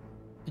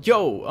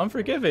 Yo,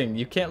 Unforgiving.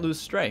 You can't lose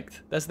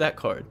strength. That's that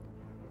card.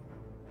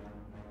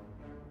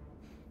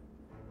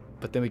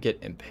 But then we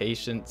get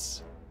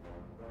Impatience,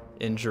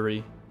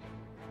 Injury,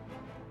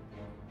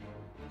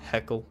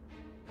 Heckle.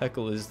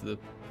 Heckle is the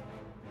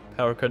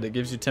power card that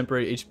gives you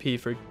temporary HP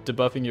for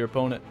debuffing your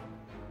opponent.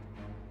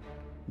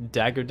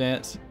 Dagger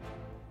Dance.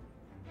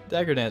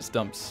 Dagger Dance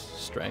dumps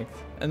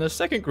strength. And the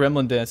second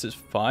Gremlin Dance is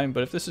fine,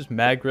 but if this is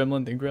Mad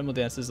Gremlin, then Gremlin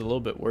Dance is a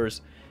little bit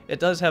worse. It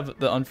does have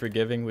the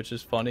Unforgiving, which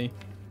is funny.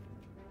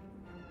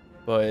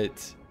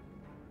 But,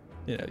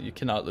 you know, you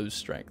cannot lose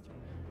strength.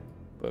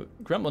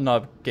 But Gremlin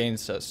Knob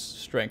gains us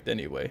strength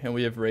anyway, and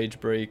we have Rage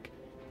Break.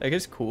 Like,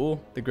 it's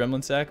cool, the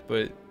Gremlin Sack,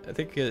 but I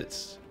think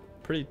it's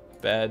pretty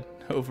bad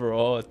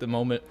overall at the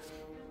moment.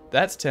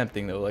 That's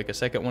tempting though, like a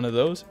second one of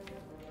those.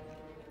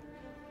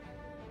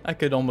 I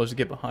could almost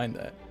get behind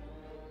that.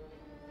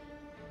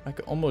 I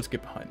could almost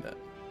get behind that.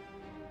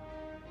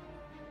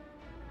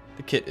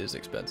 The kit is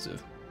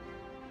expensive,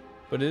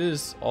 but it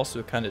is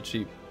also kind of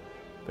cheap,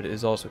 but it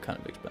is also kind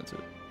of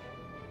expensive.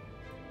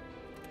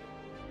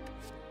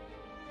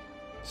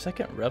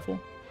 Second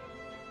Revel?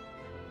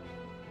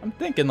 I'm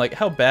thinking, like,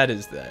 how bad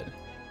is that?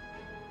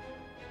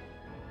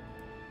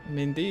 I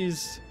mean,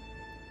 these...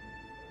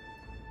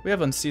 We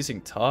have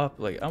Unceasing Top.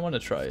 Like, I want to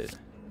try it.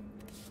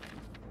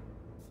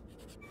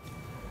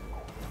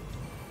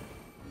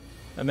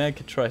 I mean, I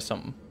could try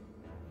something.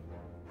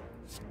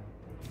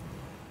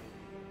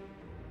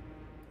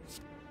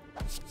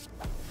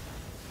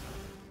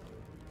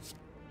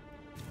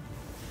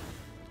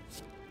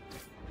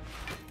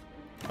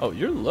 Oh,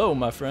 you're low,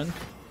 my friend.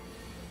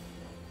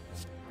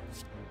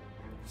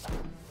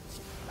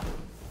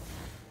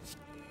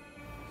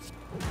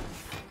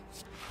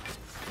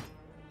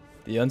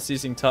 The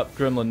Unceasing Top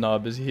Gremlin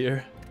Knob is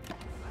here.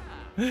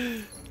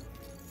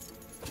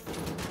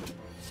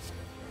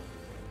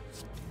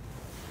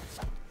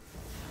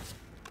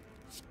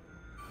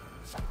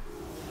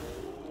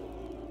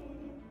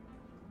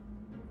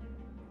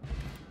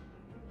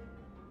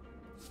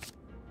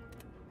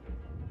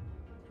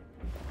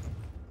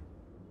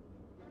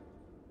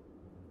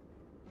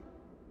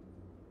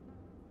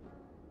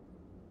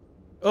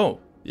 Oh,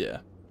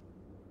 yeah.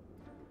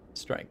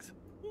 Strength.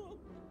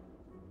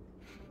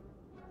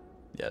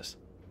 Yes.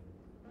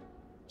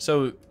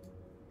 So,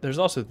 there's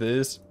also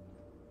this.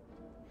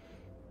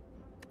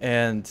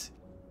 And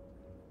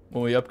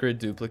when we upgrade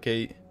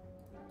Duplicate,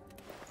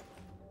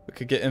 we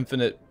could get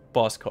infinite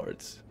boss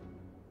cards.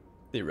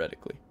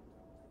 Theoretically.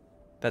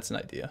 That's an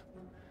idea.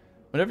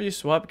 Whenever you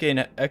swap, gain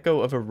an echo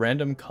of a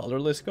random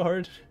colorless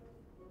card.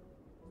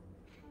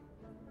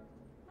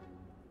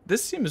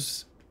 This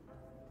seems...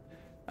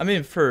 I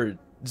mean, for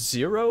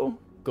 0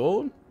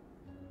 gold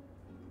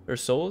or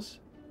souls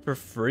for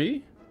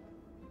free,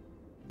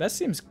 that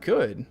seems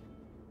good,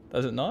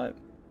 does it not?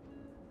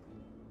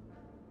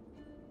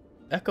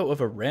 Echo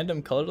of a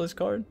random colorless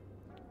card?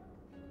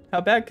 How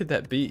bad could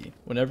that be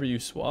whenever you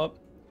swap?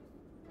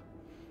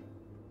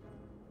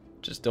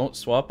 Just don't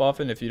swap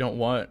often if you don't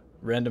want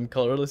random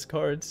colorless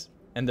cards,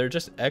 and they're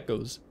just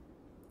echoes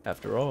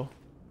after all.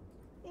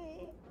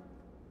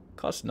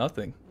 Costs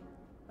nothing.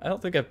 I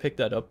don't think I've picked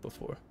that up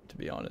before, to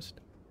be honest.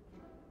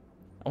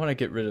 I want to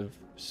get rid of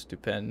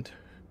Stupend.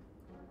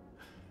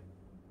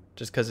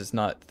 Just because it's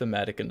not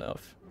thematic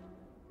enough.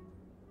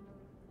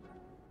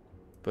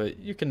 But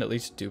you can at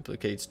least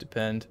duplicate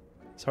Stupend.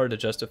 It's hard to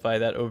justify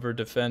that over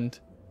Defend,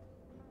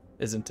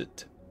 isn't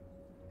it?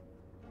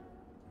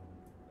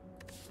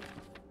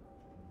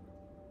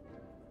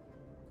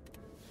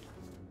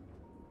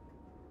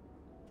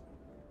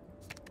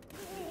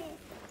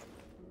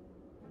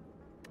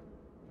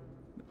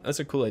 That's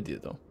a cool idea,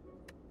 though.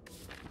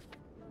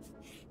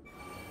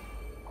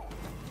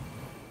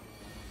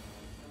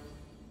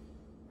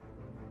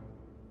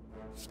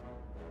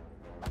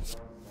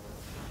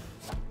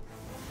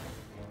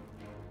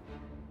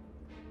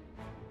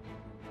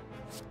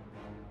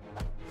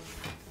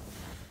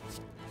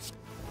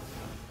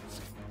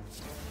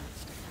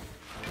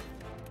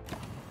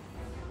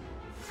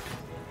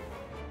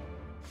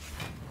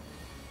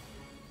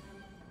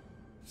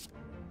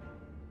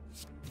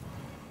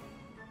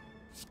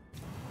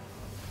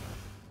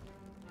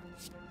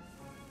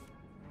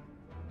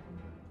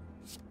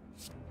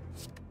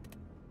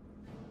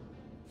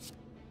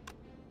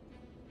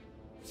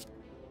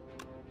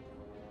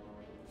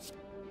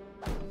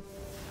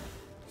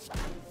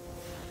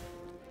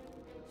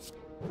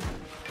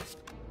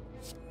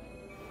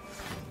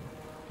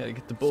 Gotta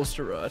get the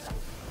bolster rod.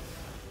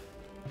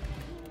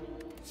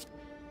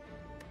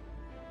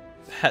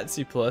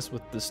 Patsy Plus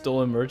with the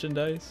stolen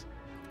merchandise.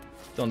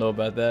 Don't know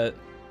about that.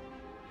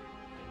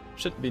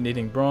 Shouldn't be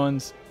needing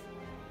bronze.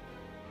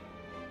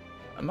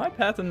 Am I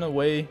pathing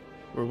away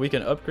where we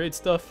can upgrade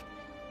stuff?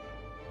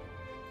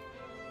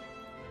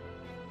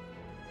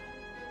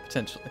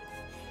 Potentially.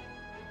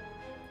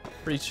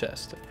 Free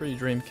chest, a free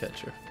dream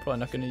catcher. Probably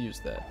not going to use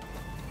that.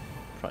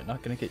 Probably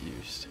not going to get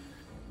used.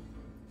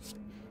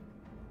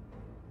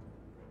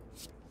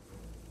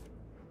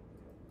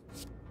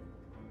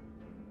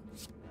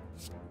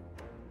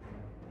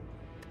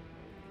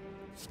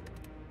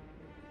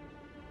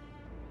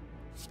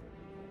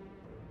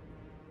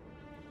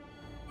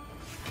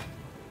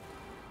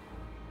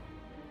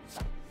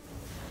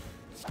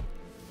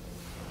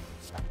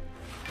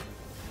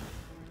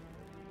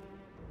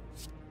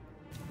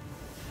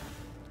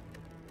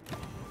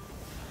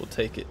 We'll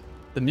take it.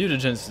 The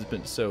mutagens has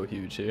been so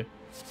huge here.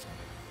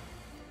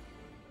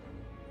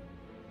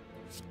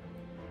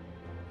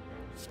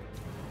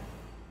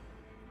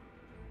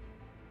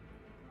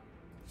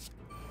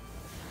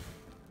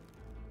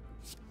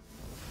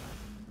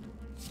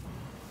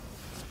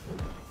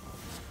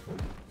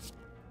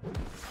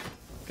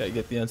 Gotta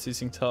get the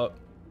unceasing top.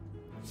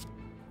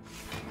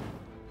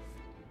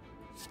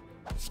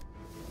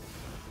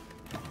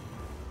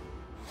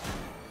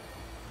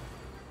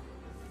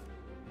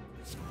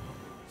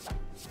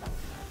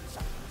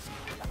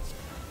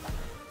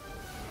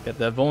 Got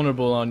that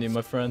vulnerable on you,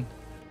 my friend.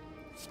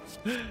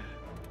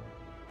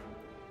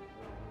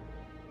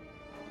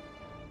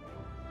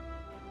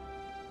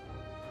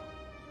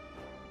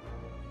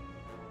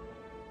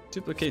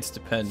 Duplicates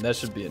depend. That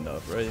should be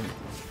enough, right?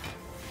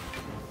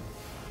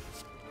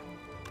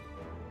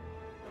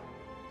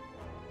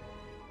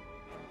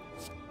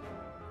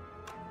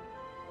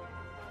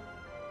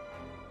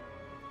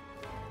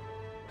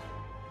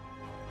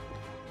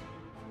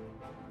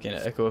 Can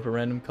I echo up a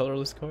random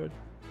colorless card?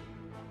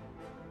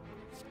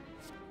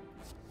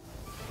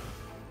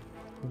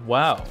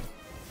 Wow.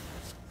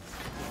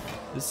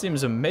 This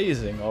seems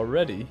amazing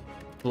already.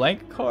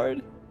 Blank card?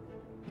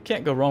 You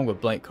can't go wrong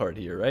with blank card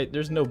here, right?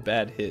 There's no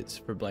bad hits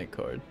for blank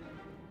card.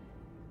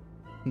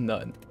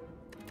 None.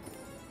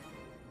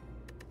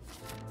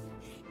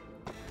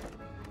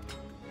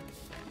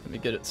 Let me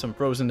get it some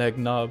frozen egg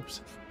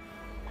knobs.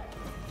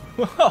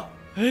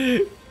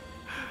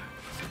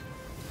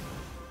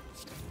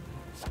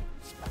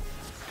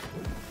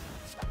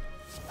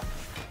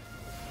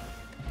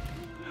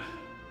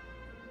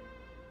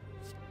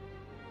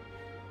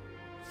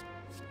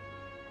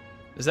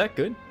 Is that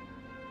good?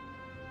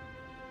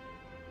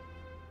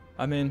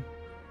 I mean,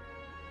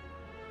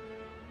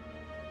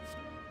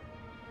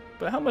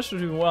 but how much do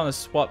we want to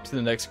swap to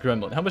the next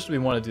gremlin? How much do we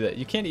want to do that?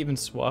 You can't even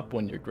swap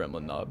when you're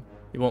gremlin knob.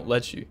 He won't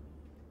let you.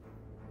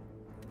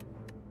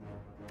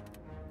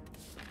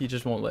 He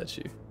just won't let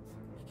you.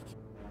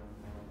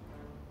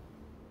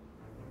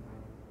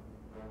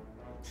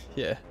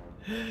 Yeah,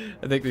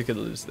 I think we could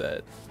lose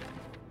that.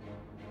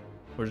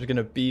 We're just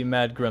gonna be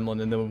mad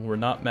gremlin, and then when we're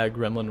not mad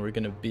gremlin, we're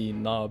gonna be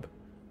knob.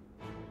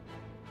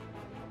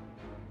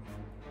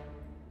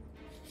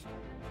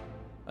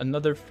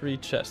 Another free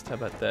chest, how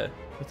about that?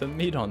 With a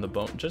meat on the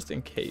bone, just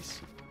in case.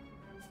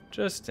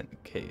 Just in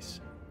case.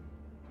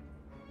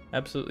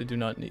 Absolutely do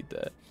not need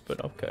that,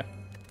 but okay.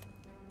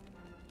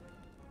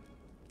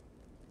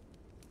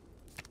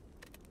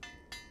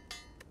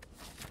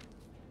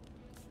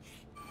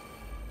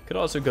 Could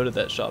also go to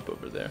that shop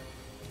over there.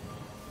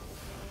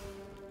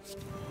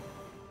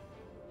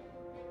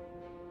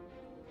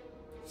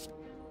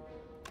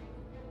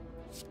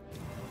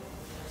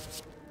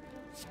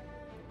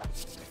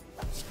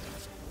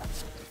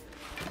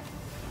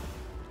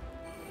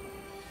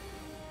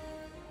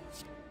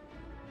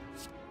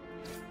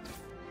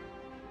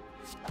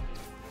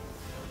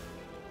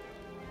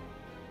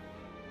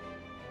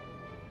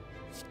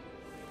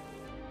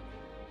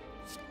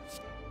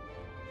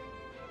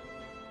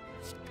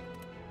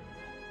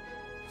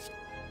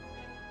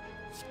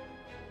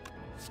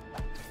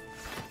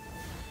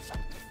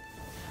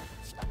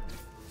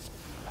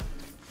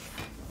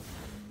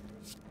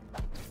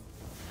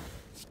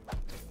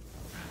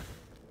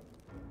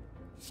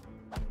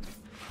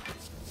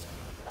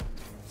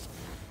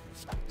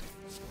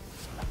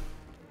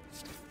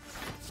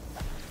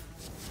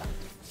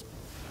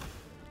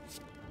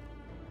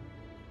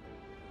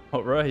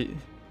 All right.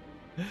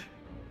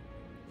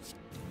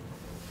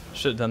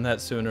 Should have done that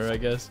sooner, I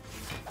guess.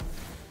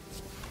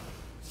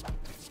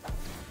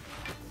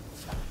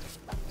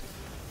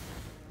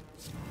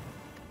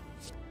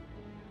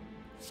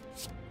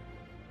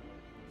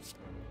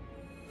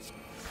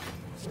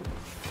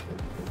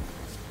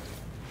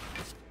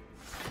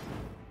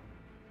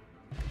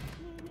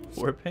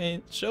 War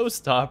paint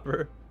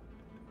showstopper.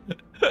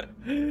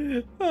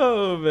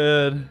 Oh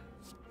man.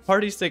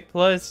 Party stick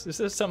plus. Is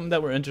this something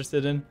that we're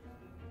interested in?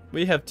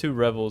 We have 2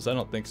 revels. I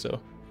don't think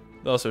so.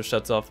 It also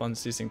shuts off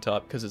unceasing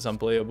top because it's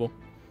unplayable.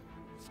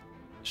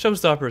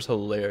 Showstopper is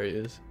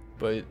hilarious,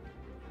 but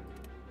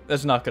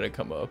that's not gonna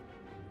come up.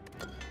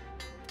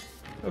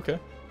 Okay.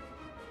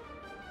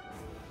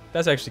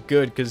 That's actually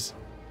good because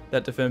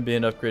that defend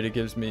being upgraded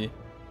gives me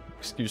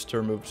excuse to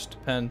remove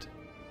depend.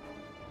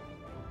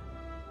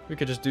 We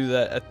could just do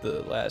that at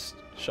the last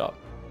shop.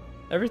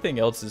 Everything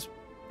else is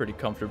pretty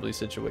comfortably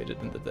situated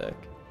in the deck.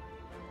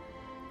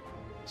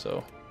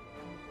 So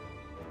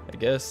I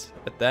guess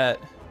at that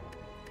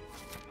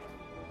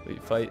we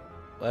fight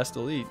last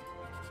elite.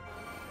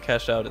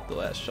 Cash out at the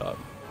last shop.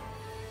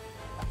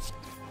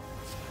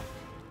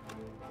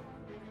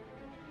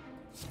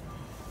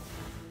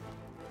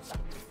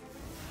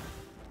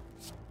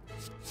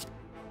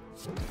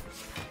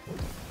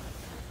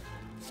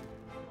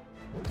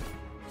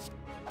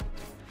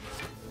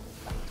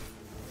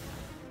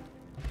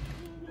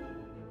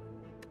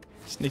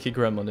 Sneaky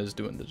Gremlin is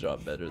doing the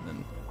job better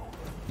than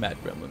Mad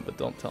Gremlin, but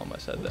don't tell him I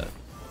said that.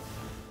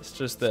 It's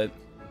just that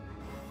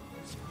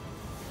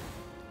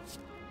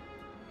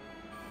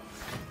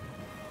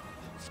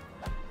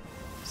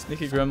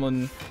Sneaky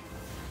Gremlin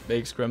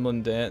makes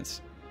Gremlin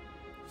dance.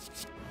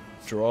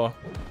 Draw.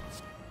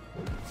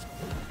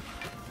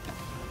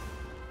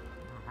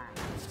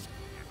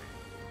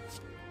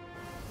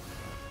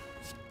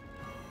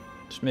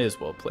 Just may as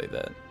well play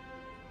that,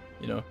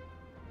 you know?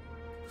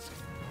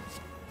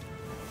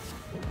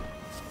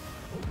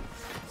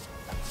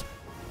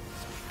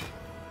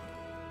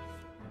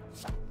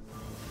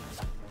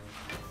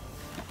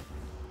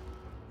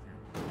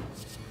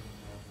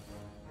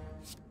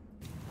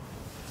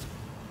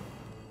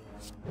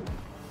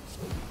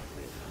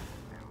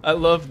 I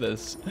love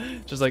this.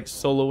 Just like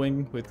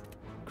soloing with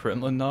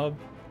Gremlin Knob.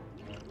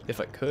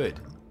 If I could.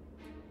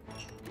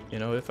 You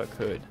know, if I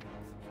could.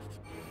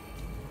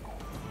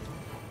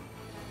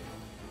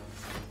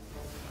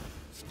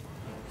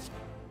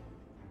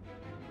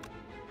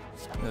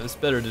 It's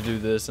better to do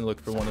this and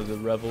look for one of the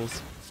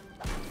Revels.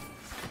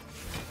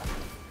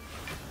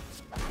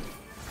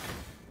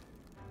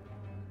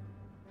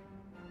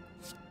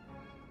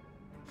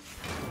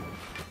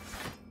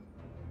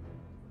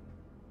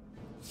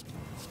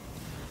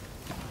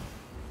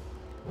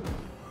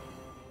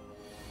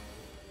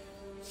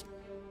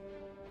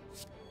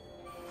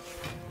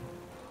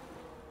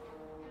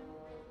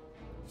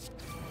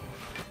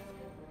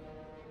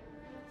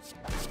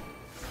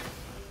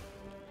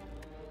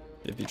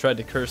 If you tried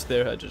to curse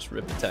there, I'd just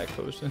rip attack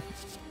potion.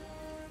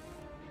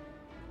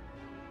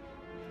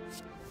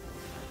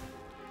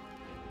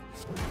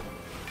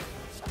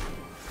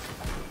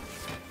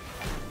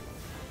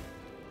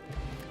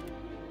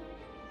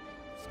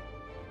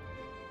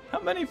 How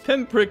many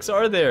pinpricks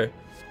are there?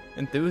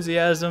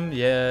 Enthusiasm,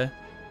 yeah.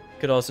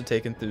 Could also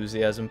take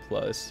Enthusiasm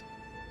plus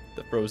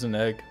the frozen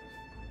egg.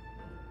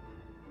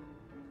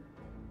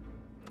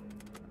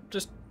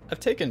 I've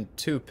taken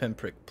 2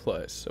 pinprick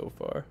plus so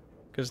far.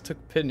 Because it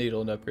took Pin Needle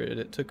and upgraded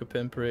it. Took a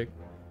pinprick.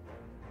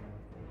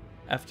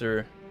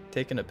 After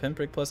taking a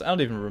pinprick plus, I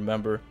don't even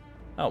remember.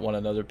 I don't want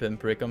another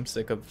pinprick. I'm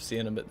sick of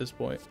seeing them at this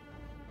point.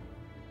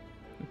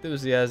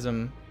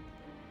 Enthusiasm,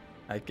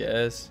 I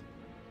guess.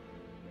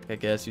 I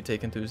guess you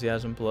take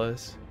Enthusiasm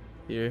plus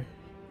here.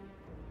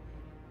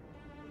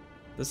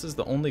 This is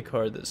the only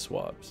card that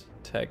swaps.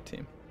 Tag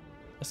team.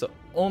 That's the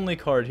only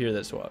card here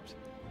that swaps.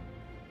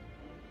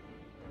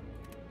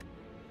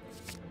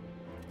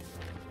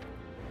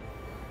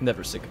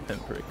 Never sick of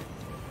pinprick.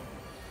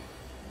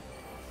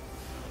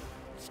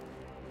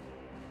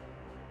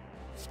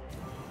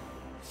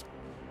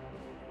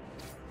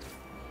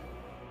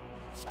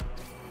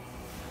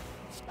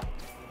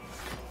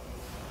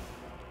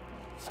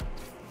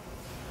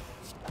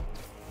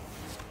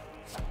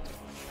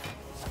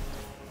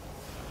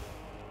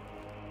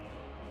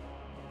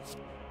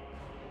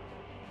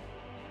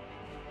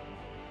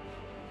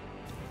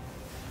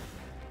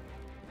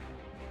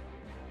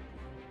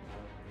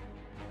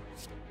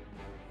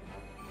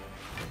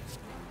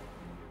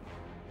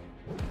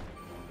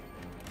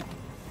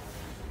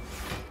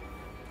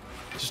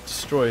 Just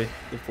destroy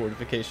the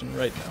fortification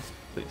right now,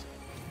 please.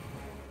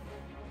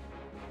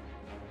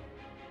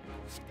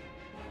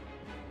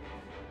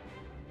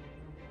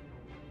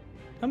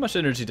 How much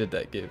energy did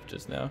that give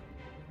just now?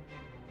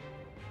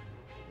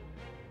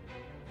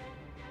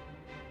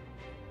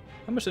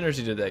 How much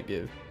energy did that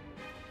give?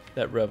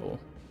 That Revel.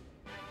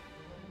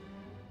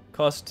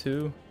 Cost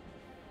 2.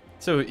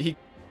 So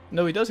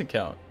no, he doesn't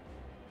count.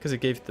 Because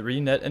it gave 3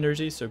 net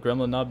energy, so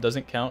Gremlin Knob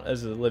doesn't count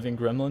as a living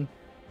gremlin.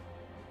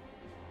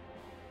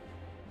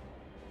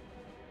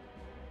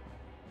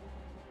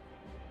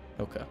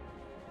 Okay.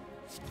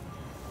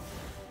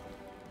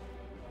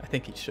 I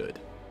think he should.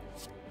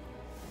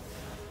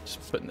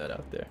 Just putting that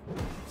out there.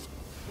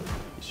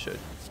 He should.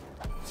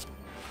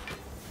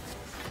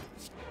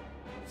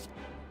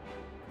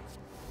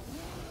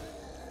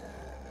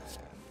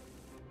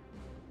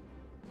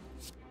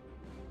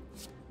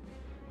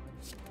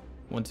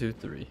 One, two,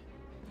 three.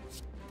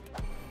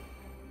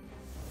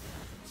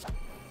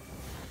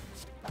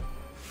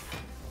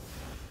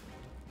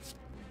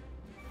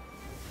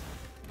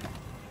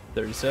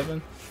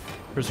 $37.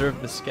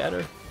 Preserve the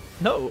scatter.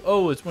 No.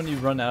 Oh, it's when you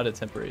run out of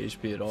temporary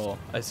HP at all.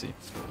 I see.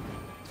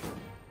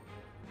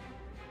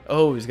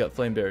 Oh, he's got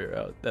Flame Barrier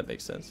out. That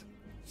makes sense.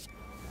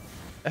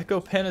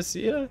 Echo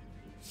Panacea?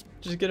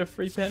 Just get a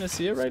free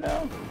Panacea right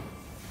now?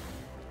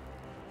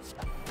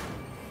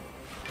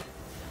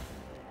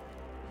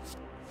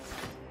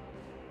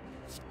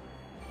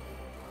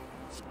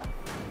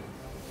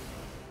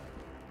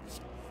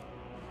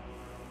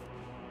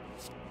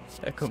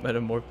 Echo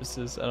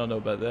Metamorphosis. I don't know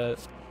about that.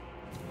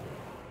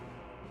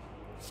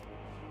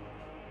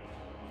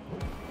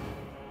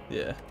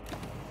 Yeah,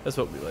 that's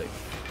what we like.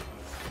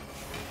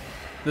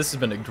 This has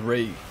been a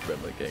great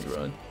Gremlin Gang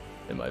run,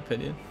 in my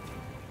opinion.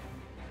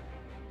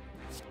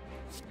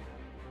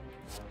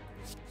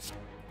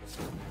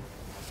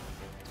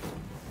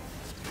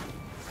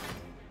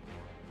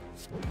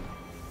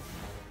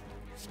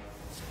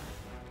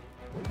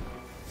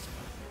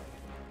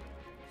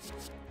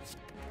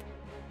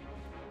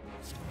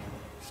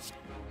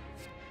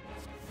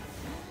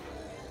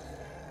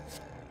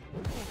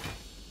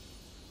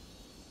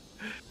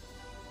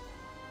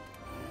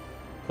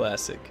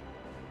 Classic.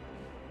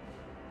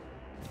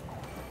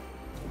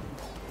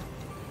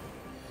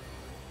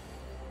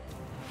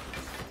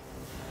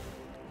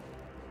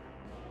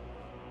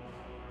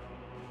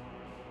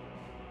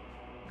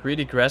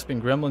 Greedy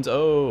grasping gremlins.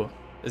 Oh,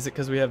 is it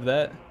because we have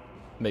that?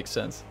 Makes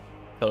sense.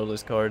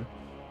 Colorless card.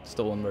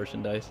 Stolen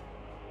merchandise.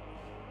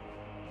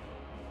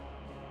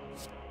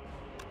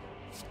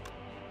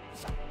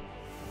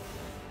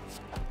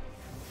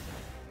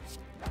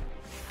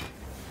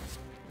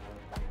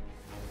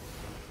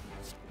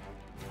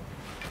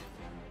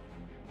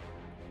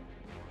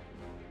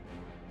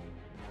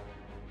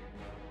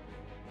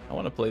 I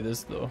want to play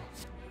this though.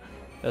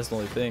 That's the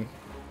only thing.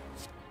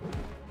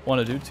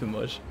 Want to do too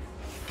much.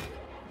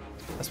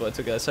 That's why I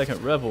took that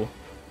second Rebel.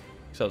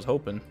 Because I was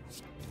hoping.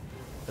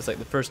 That's like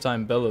the first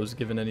time Bellow's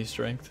given any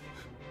strength.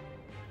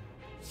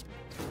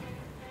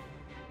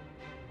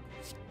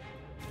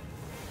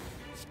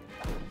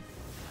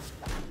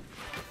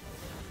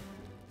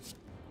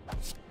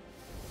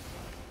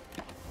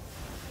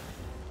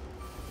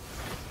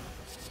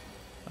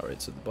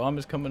 Alright, so the bomb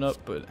is coming up,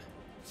 but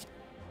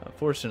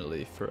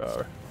unfortunately for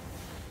our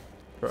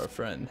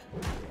friend.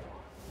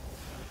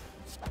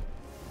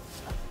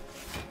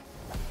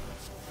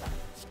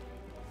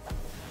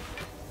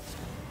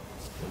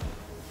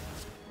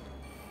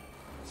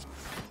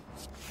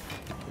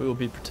 We will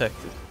be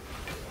protected.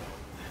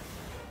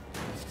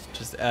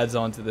 Just adds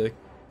on to the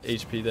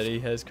HP that he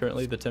has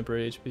currently, the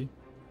temporary HP.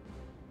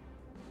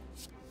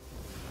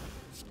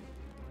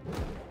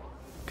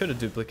 Could have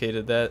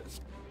duplicated that,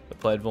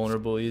 applied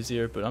vulnerable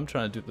easier, but I'm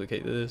trying to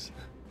duplicate this.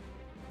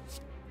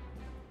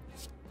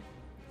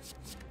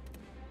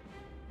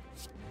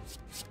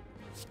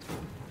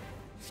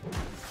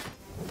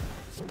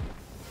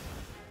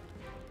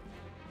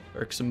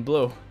 Irksome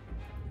blow.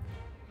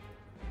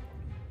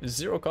 It's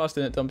 0 cost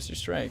and it dumps your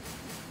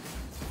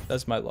strength.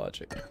 That's my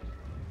logic.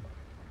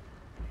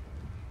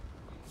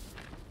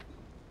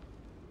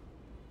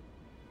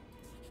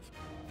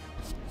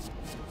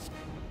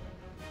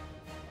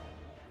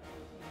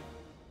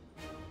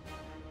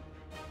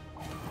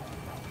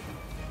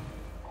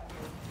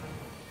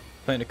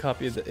 Playing a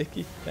copy of the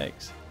Icky?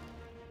 Thanks.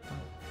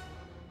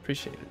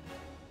 Appreciate it.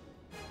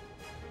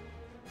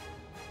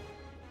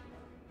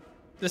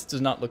 This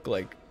does not look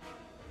like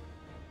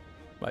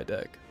my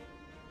deck.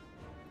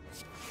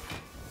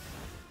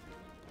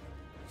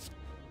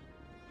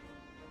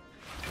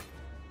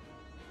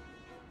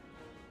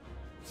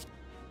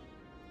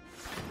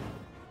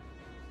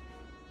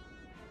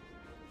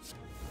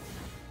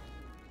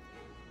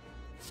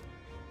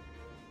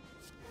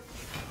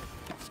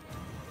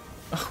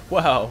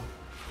 Wow.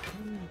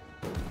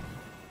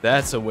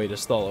 That's a way to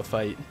stall a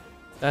fight.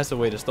 That's a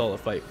way to stall a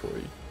fight for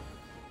you.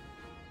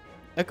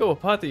 Echo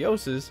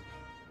Apotheosis?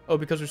 Oh,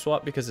 because we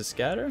swapped because of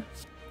scatter?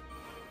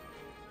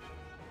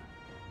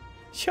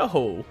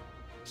 Yo!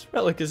 This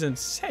relic is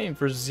insane.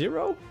 For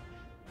 0?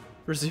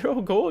 For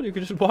 0 gold? You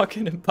can just walk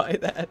in and buy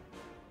that.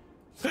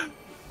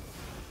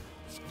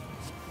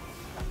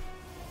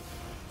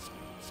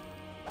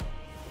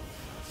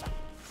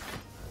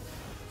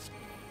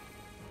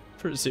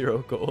 For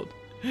 0 gold.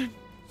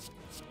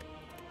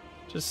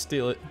 Just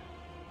steal it.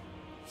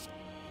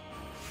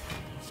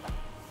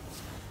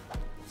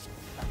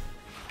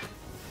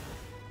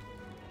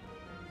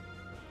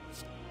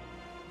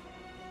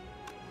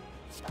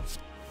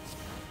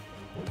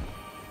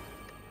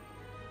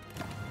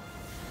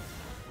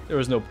 There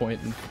was no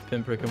point in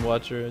Pinprick and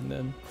Watcher, and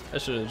then I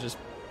should have just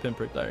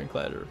Pinpricked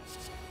Ironclad or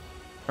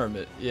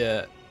Hermit.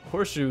 Yeah,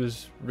 Horseshoe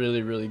is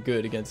really, really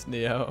good against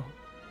Neow.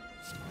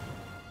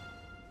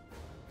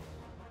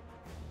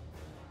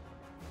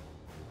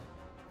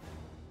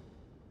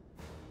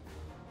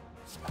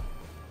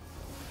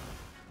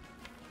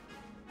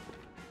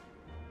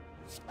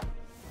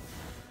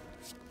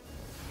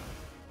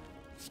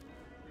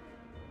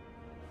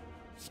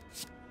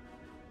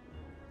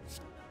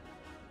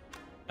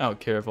 I don't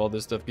care if all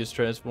this stuff gets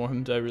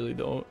transformed, I really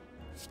don't.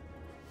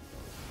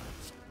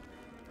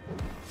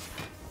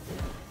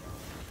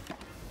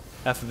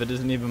 Half of it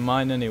isn't even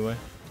mine anyway.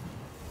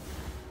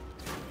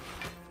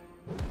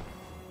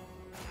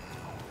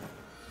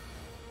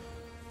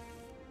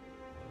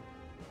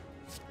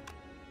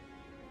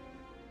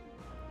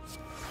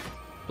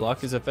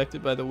 Block is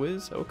affected by the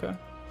whiz? Okay.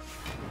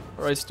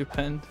 Alright,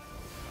 stupend.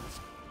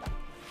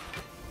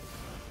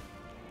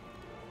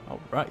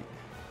 Alright.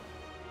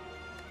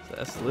 So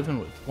that's living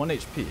with 1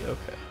 HP,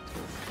 okay.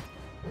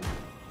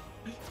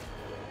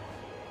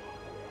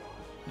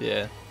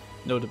 Yeah,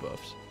 no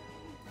debuffs.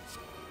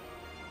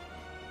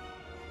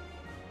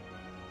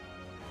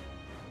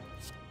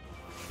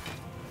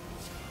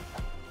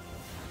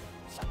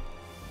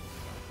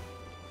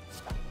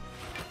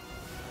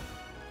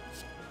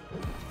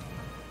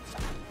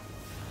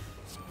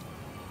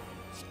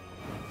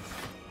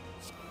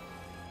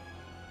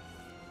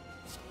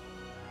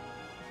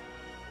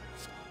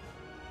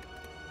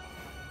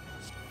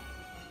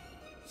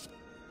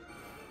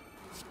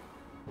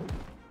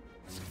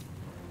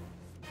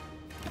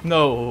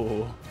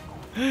 No!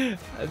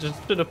 I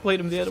just should have played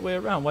him the other way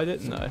around. Why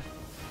didn't I?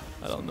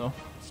 I don't know.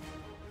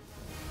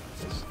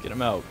 Just get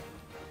him out.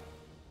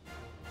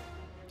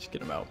 Just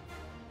get him out.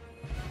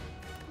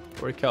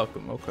 Or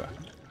Calcum, okay.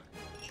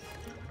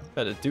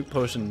 Got a dupe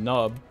potion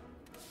knob.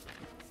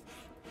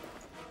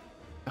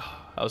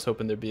 I was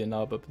hoping there'd be a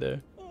knob up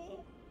there.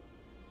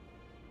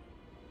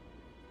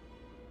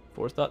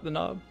 Forethought the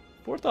knob?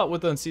 Forethought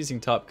with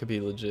unceasing top could be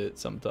legit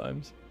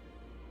sometimes.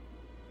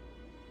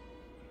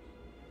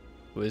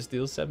 Wiz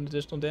deals 7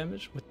 additional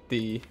damage with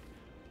the...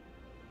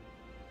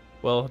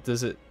 Well,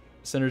 does it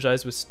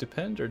synergize with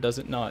Stupend or does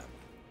it not?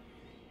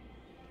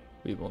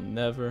 We will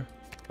never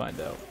find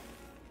out.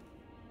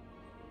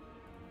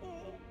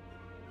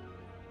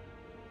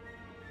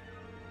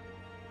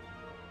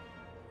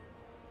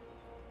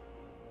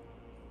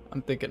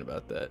 I'm thinking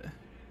about that.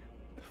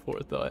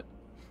 Forethought.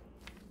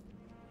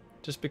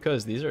 Just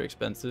because these are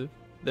expensive.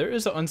 There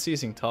is an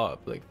unceasing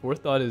top. Like,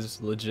 Forethought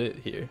is legit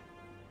here.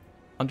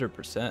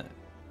 100%.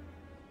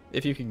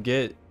 If you can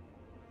get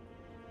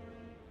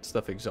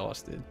stuff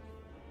exhausted.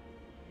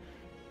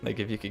 Like,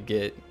 if you could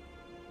get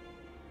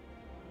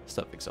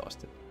stuff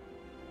exhausted,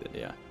 then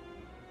yeah.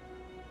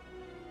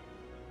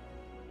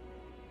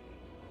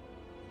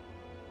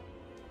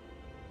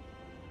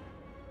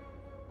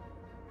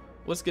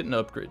 What's getting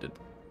upgraded?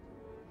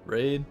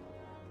 Raid?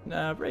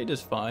 Nah, raid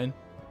is fine.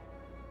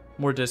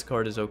 More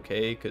discard is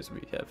okay because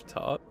we have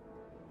top,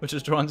 which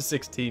is drawn to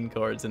 16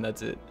 cards and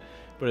that's it.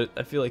 But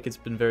I feel like it's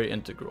been very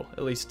integral,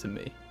 at least to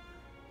me,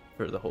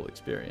 for the whole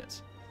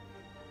experience.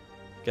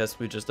 Guess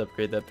we just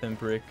upgrade that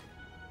pinprick.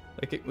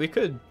 Like, we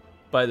could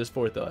buy this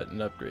Forethought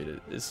and upgrade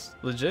it. It's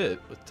legit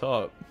with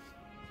top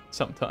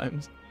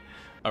sometimes.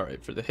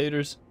 Alright, for the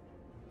haters.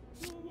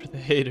 For the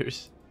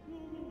haters.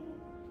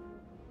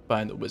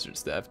 Buying the wizard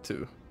staff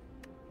too.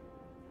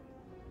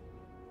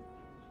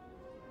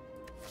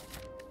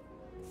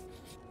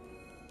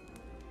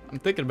 I'm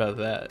thinking about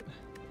that.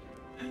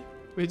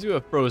 We do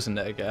have frozen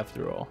egg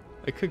after all.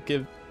 I could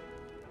give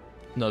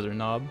another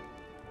knob.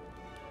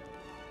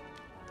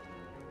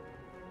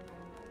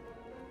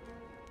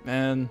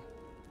 Man.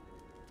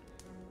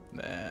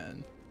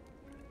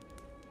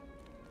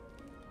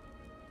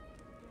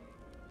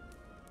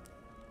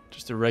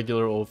 Just a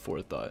regular old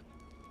Forethought.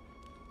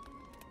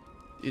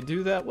 You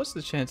do that? What's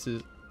the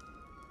chances?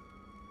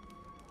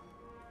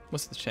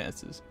 What's the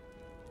chances?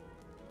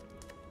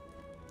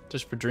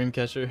 Just for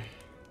Dreamcatcher?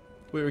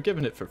 We were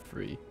given it for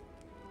free.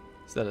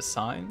 Is that a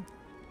sign?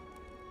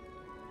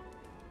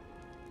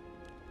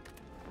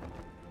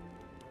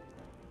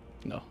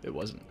 No, it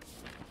wasn't.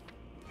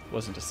 It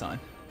wasn't a sign.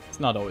 It's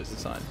not always a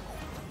sign.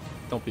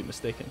 Don't be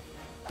mistaken.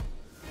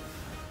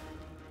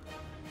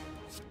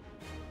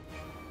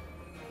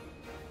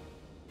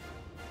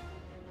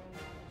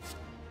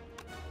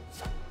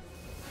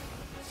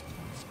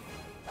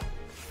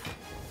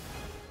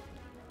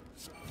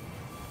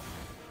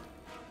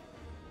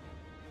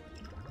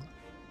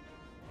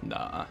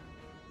 Nah. I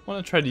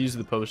want to try to use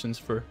the potions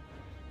for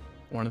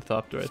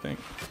Ornithopter, I think.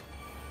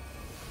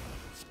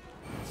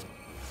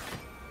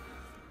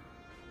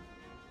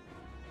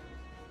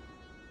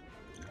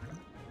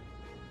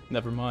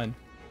 Never mind.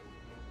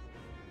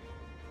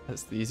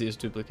 That's the easiest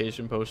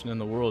duplication potion in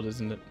the world,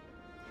 isn't it?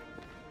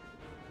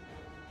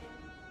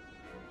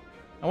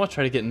 I want to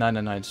try to get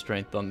 999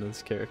 strength on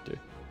this character.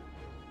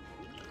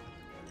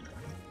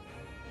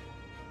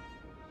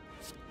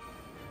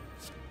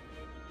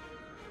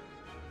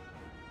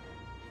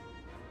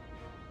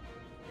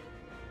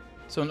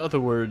 So in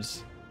other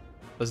words,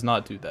 let's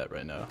not do that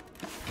right now.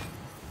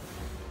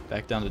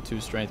 Back down to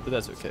 2 strength, but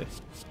that's okay.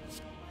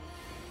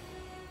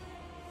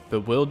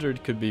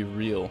 Bewildered could be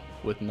real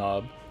with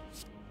Knob.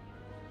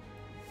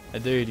 I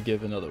dare you to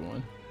give another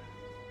one.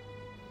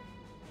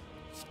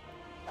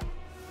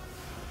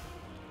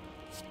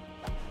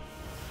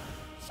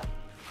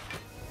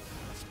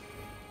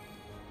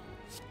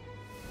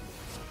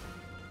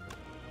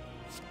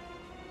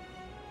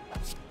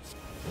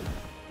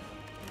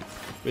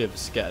 We have a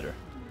scatter.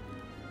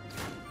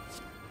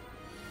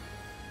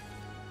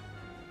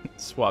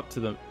 Swap to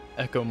the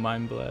Echo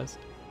Mind Blast.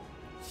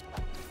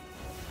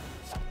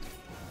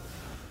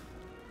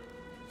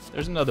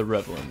 There's another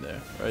Revel in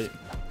there, right?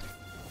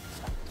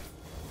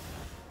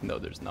 No,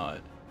 there's not.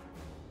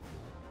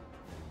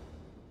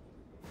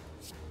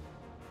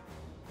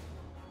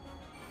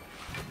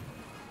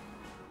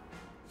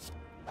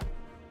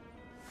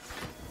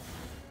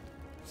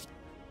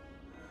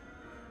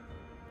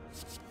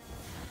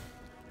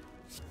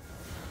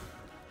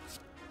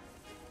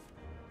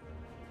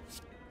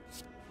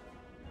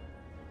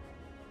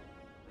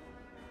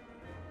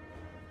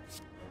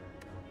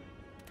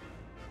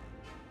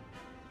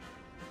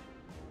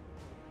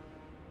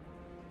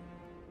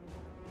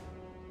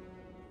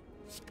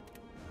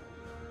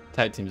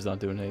 Tag team's not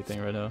doing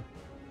anything right now.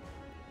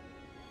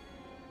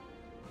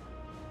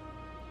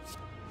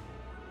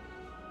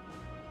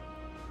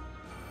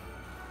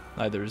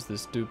 Neither is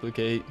this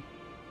duplicate.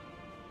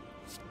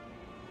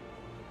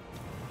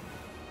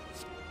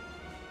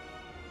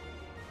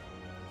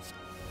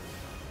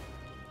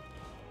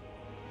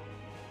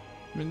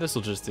 I mean, this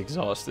will just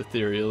exhaust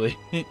ethereally.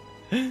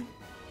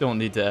 Don't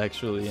need to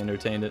actually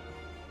entertain it.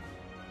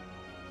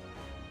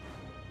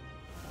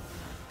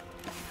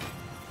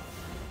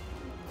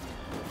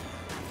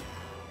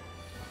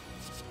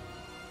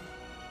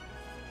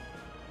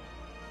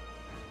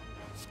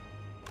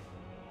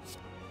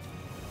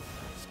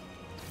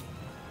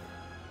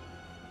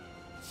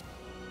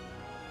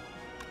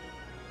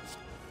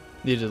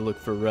 Needed to look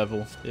for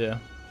Revel, yeah.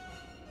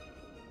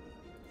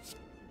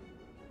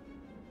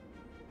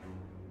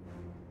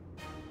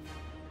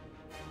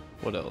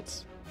 What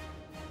else?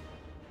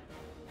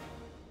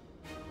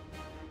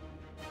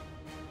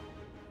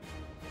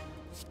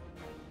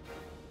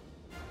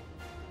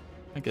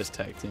 I guess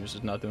tag team's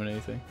just not doing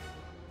anything.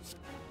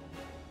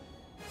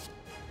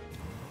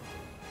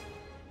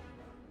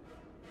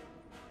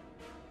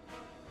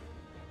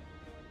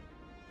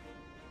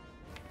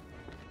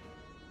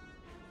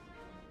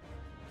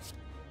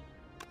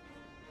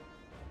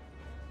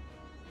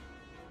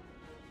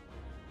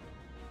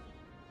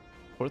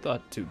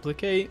 Thought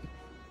duplicate?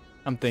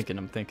 I'm thinking.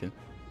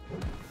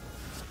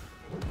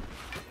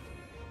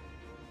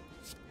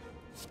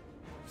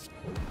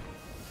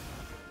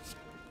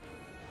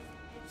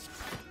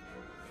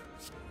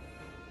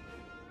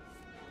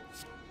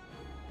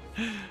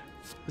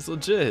 It's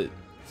legit.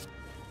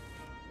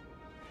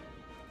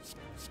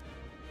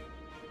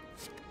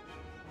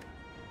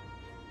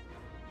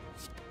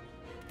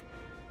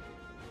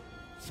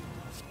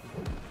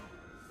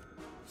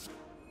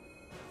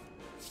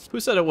 Who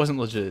said it wasn't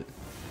legit?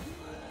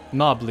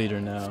 Mob leader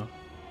now.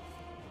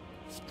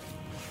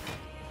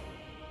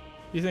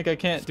 You think I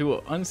can't do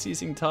an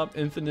unceasing top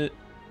infinite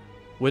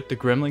with the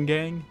Gremlin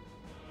Gang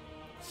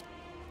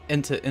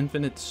into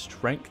infinite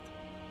strength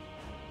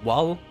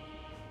while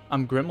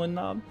I'm Gremlin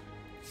Knob?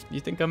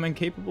 You think I'm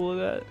incapable of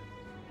that?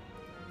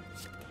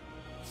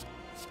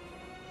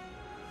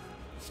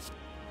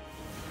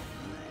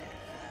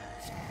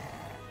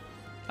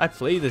 I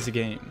play this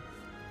game.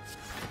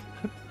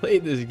 I play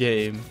this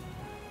game.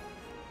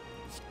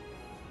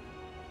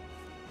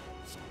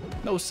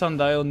 No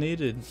sundial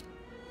needed.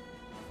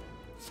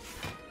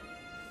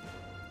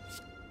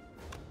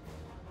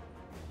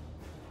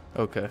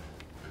 Okay.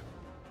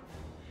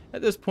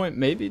 At this point,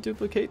 maybe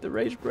duplicate the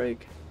rage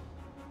break.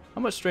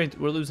 How much strength?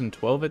 We're losing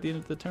 12 at the end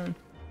of the turn.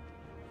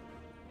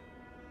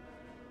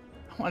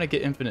 I want to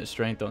get infinite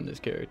strength on this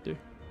character.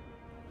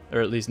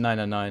 Or at least 9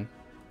 on 9.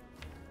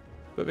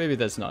 But maybe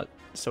that's not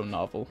so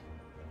novel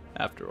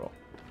after all.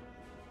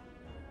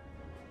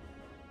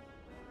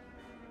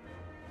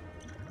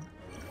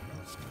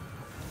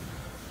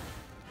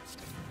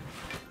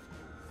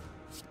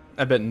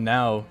 I bet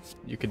now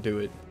you could do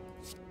it.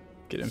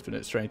 Get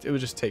infinite strength. It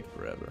would just take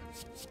forever.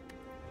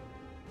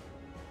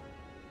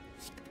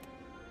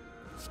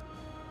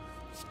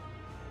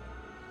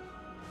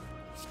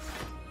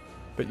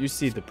 But you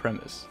see the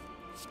premise.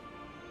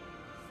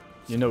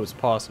 You know it's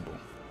possible.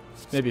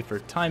 Maybe for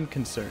time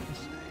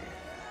concerns,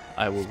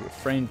 I will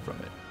refrain from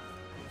it.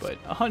 But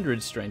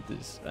 100 strength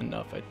is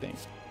enough, I think.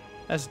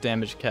 That's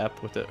damage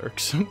capped with an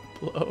irksome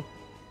blow.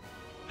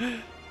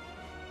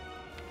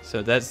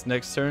 So that's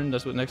next turn.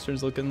 That's what next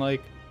turn's looking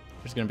like.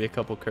 There's gonna be a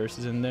couple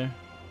curses in there.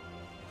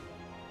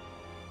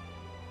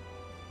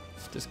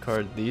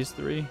 Discard these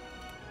 3.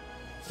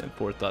 And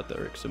forethought the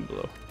irksome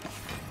blow.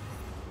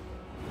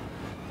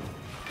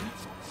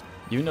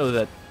 You know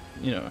that,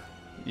 you know,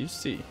 you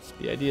see.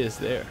 The idea is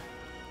there.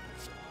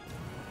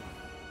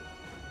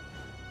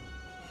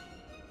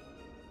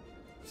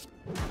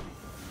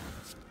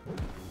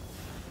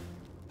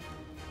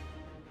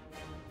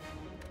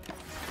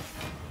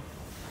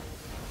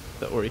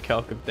 The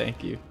Orichalcum,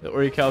 thank you. The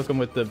Orichalcum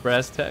with the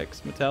brass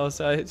tacks,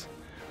 metallicites.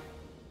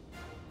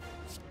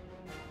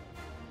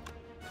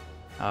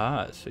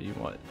 Ah, so you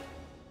want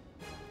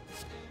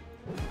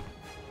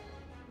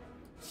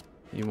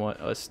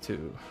us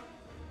to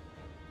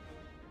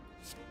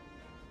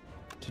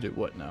do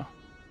what now?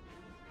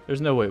 There's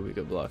no way we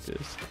could block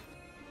this.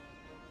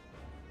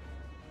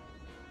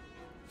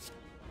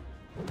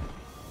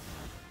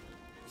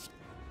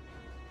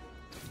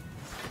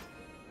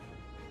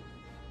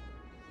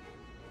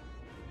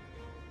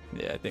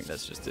 Yeah, I think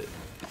that's just it.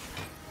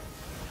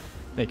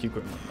 Thank you,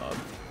 Gremlin Mob.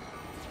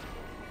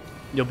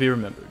 You'll be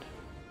remembered.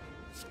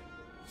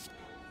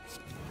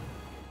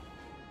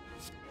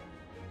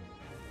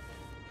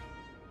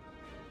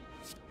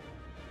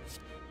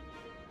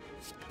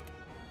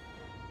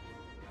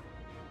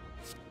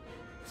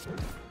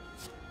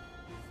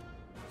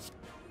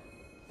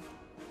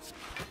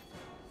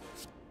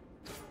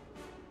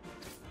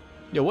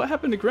 Yo, what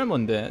happened to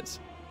Gremlin Dance?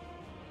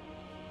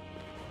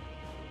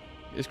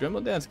 Is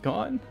Gremlin Dance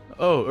gone?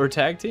 Oh, or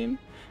tag team?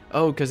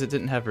 Oh, because it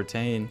didn't have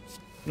retain.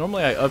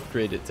 Normally I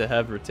upgrade it to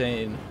have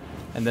retain.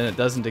 And then it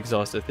doesn't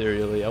exhaust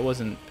ethereally. I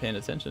wasn't paying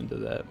attention to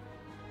that.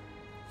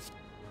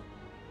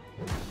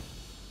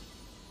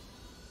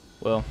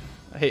 Well,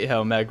 I hate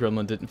how Mad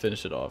Gremlin didn't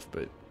finish it off,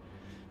 but...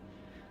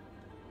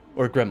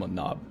 Or Gremlin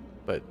Knob,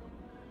 but...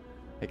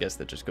 I guess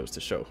that just goes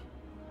to show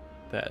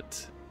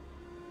that...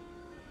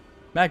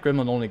 Mad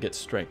Gremlin only gets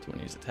strength when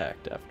he's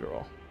attacked, after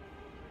all.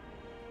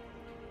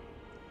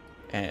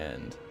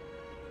 And...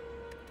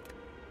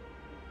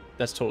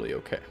 that's totally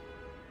okay.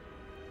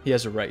 He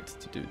has a right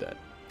to do that.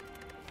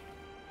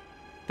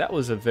 That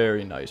was a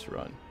very nice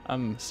run.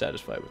 I'm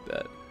satisfied with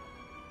that.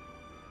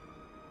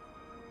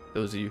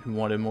 Those of you who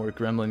wanted more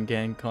Gremlin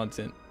Gang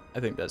content, I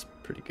think that's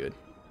pretty good.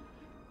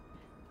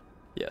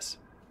 Yes.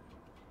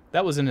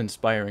 That was an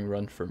inspiring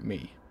run for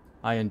me.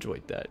 I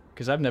enjoyed that,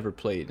 because I've never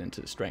played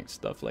into strength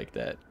stuff like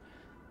that.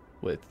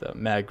 With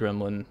Mad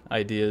Gremlin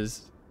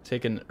ideas.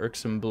 Take an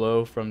irksome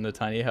blow from the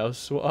Tiny House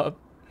swap.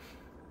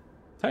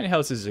 Tiny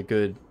House is a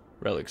good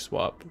relic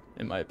swap,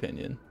 in my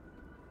opinion.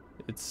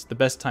 It's the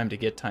best time to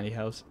get Tiny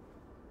House.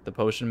 The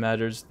potion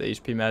matters, the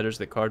HP matters,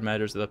 the card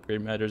matters, the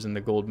upgrade matters, and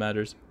the gold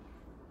matters.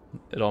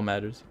 It all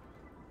matters.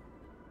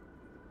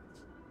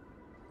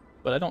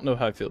 But I don't know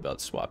how I feel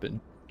about swap in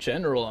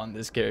general on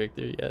this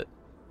character yet.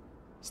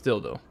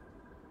 Still though.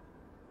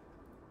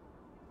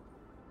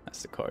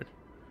 That's the card.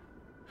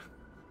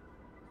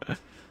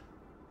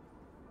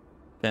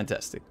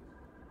 Fantastic.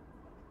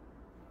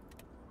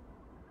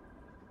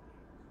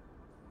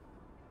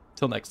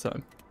 Till next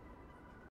time.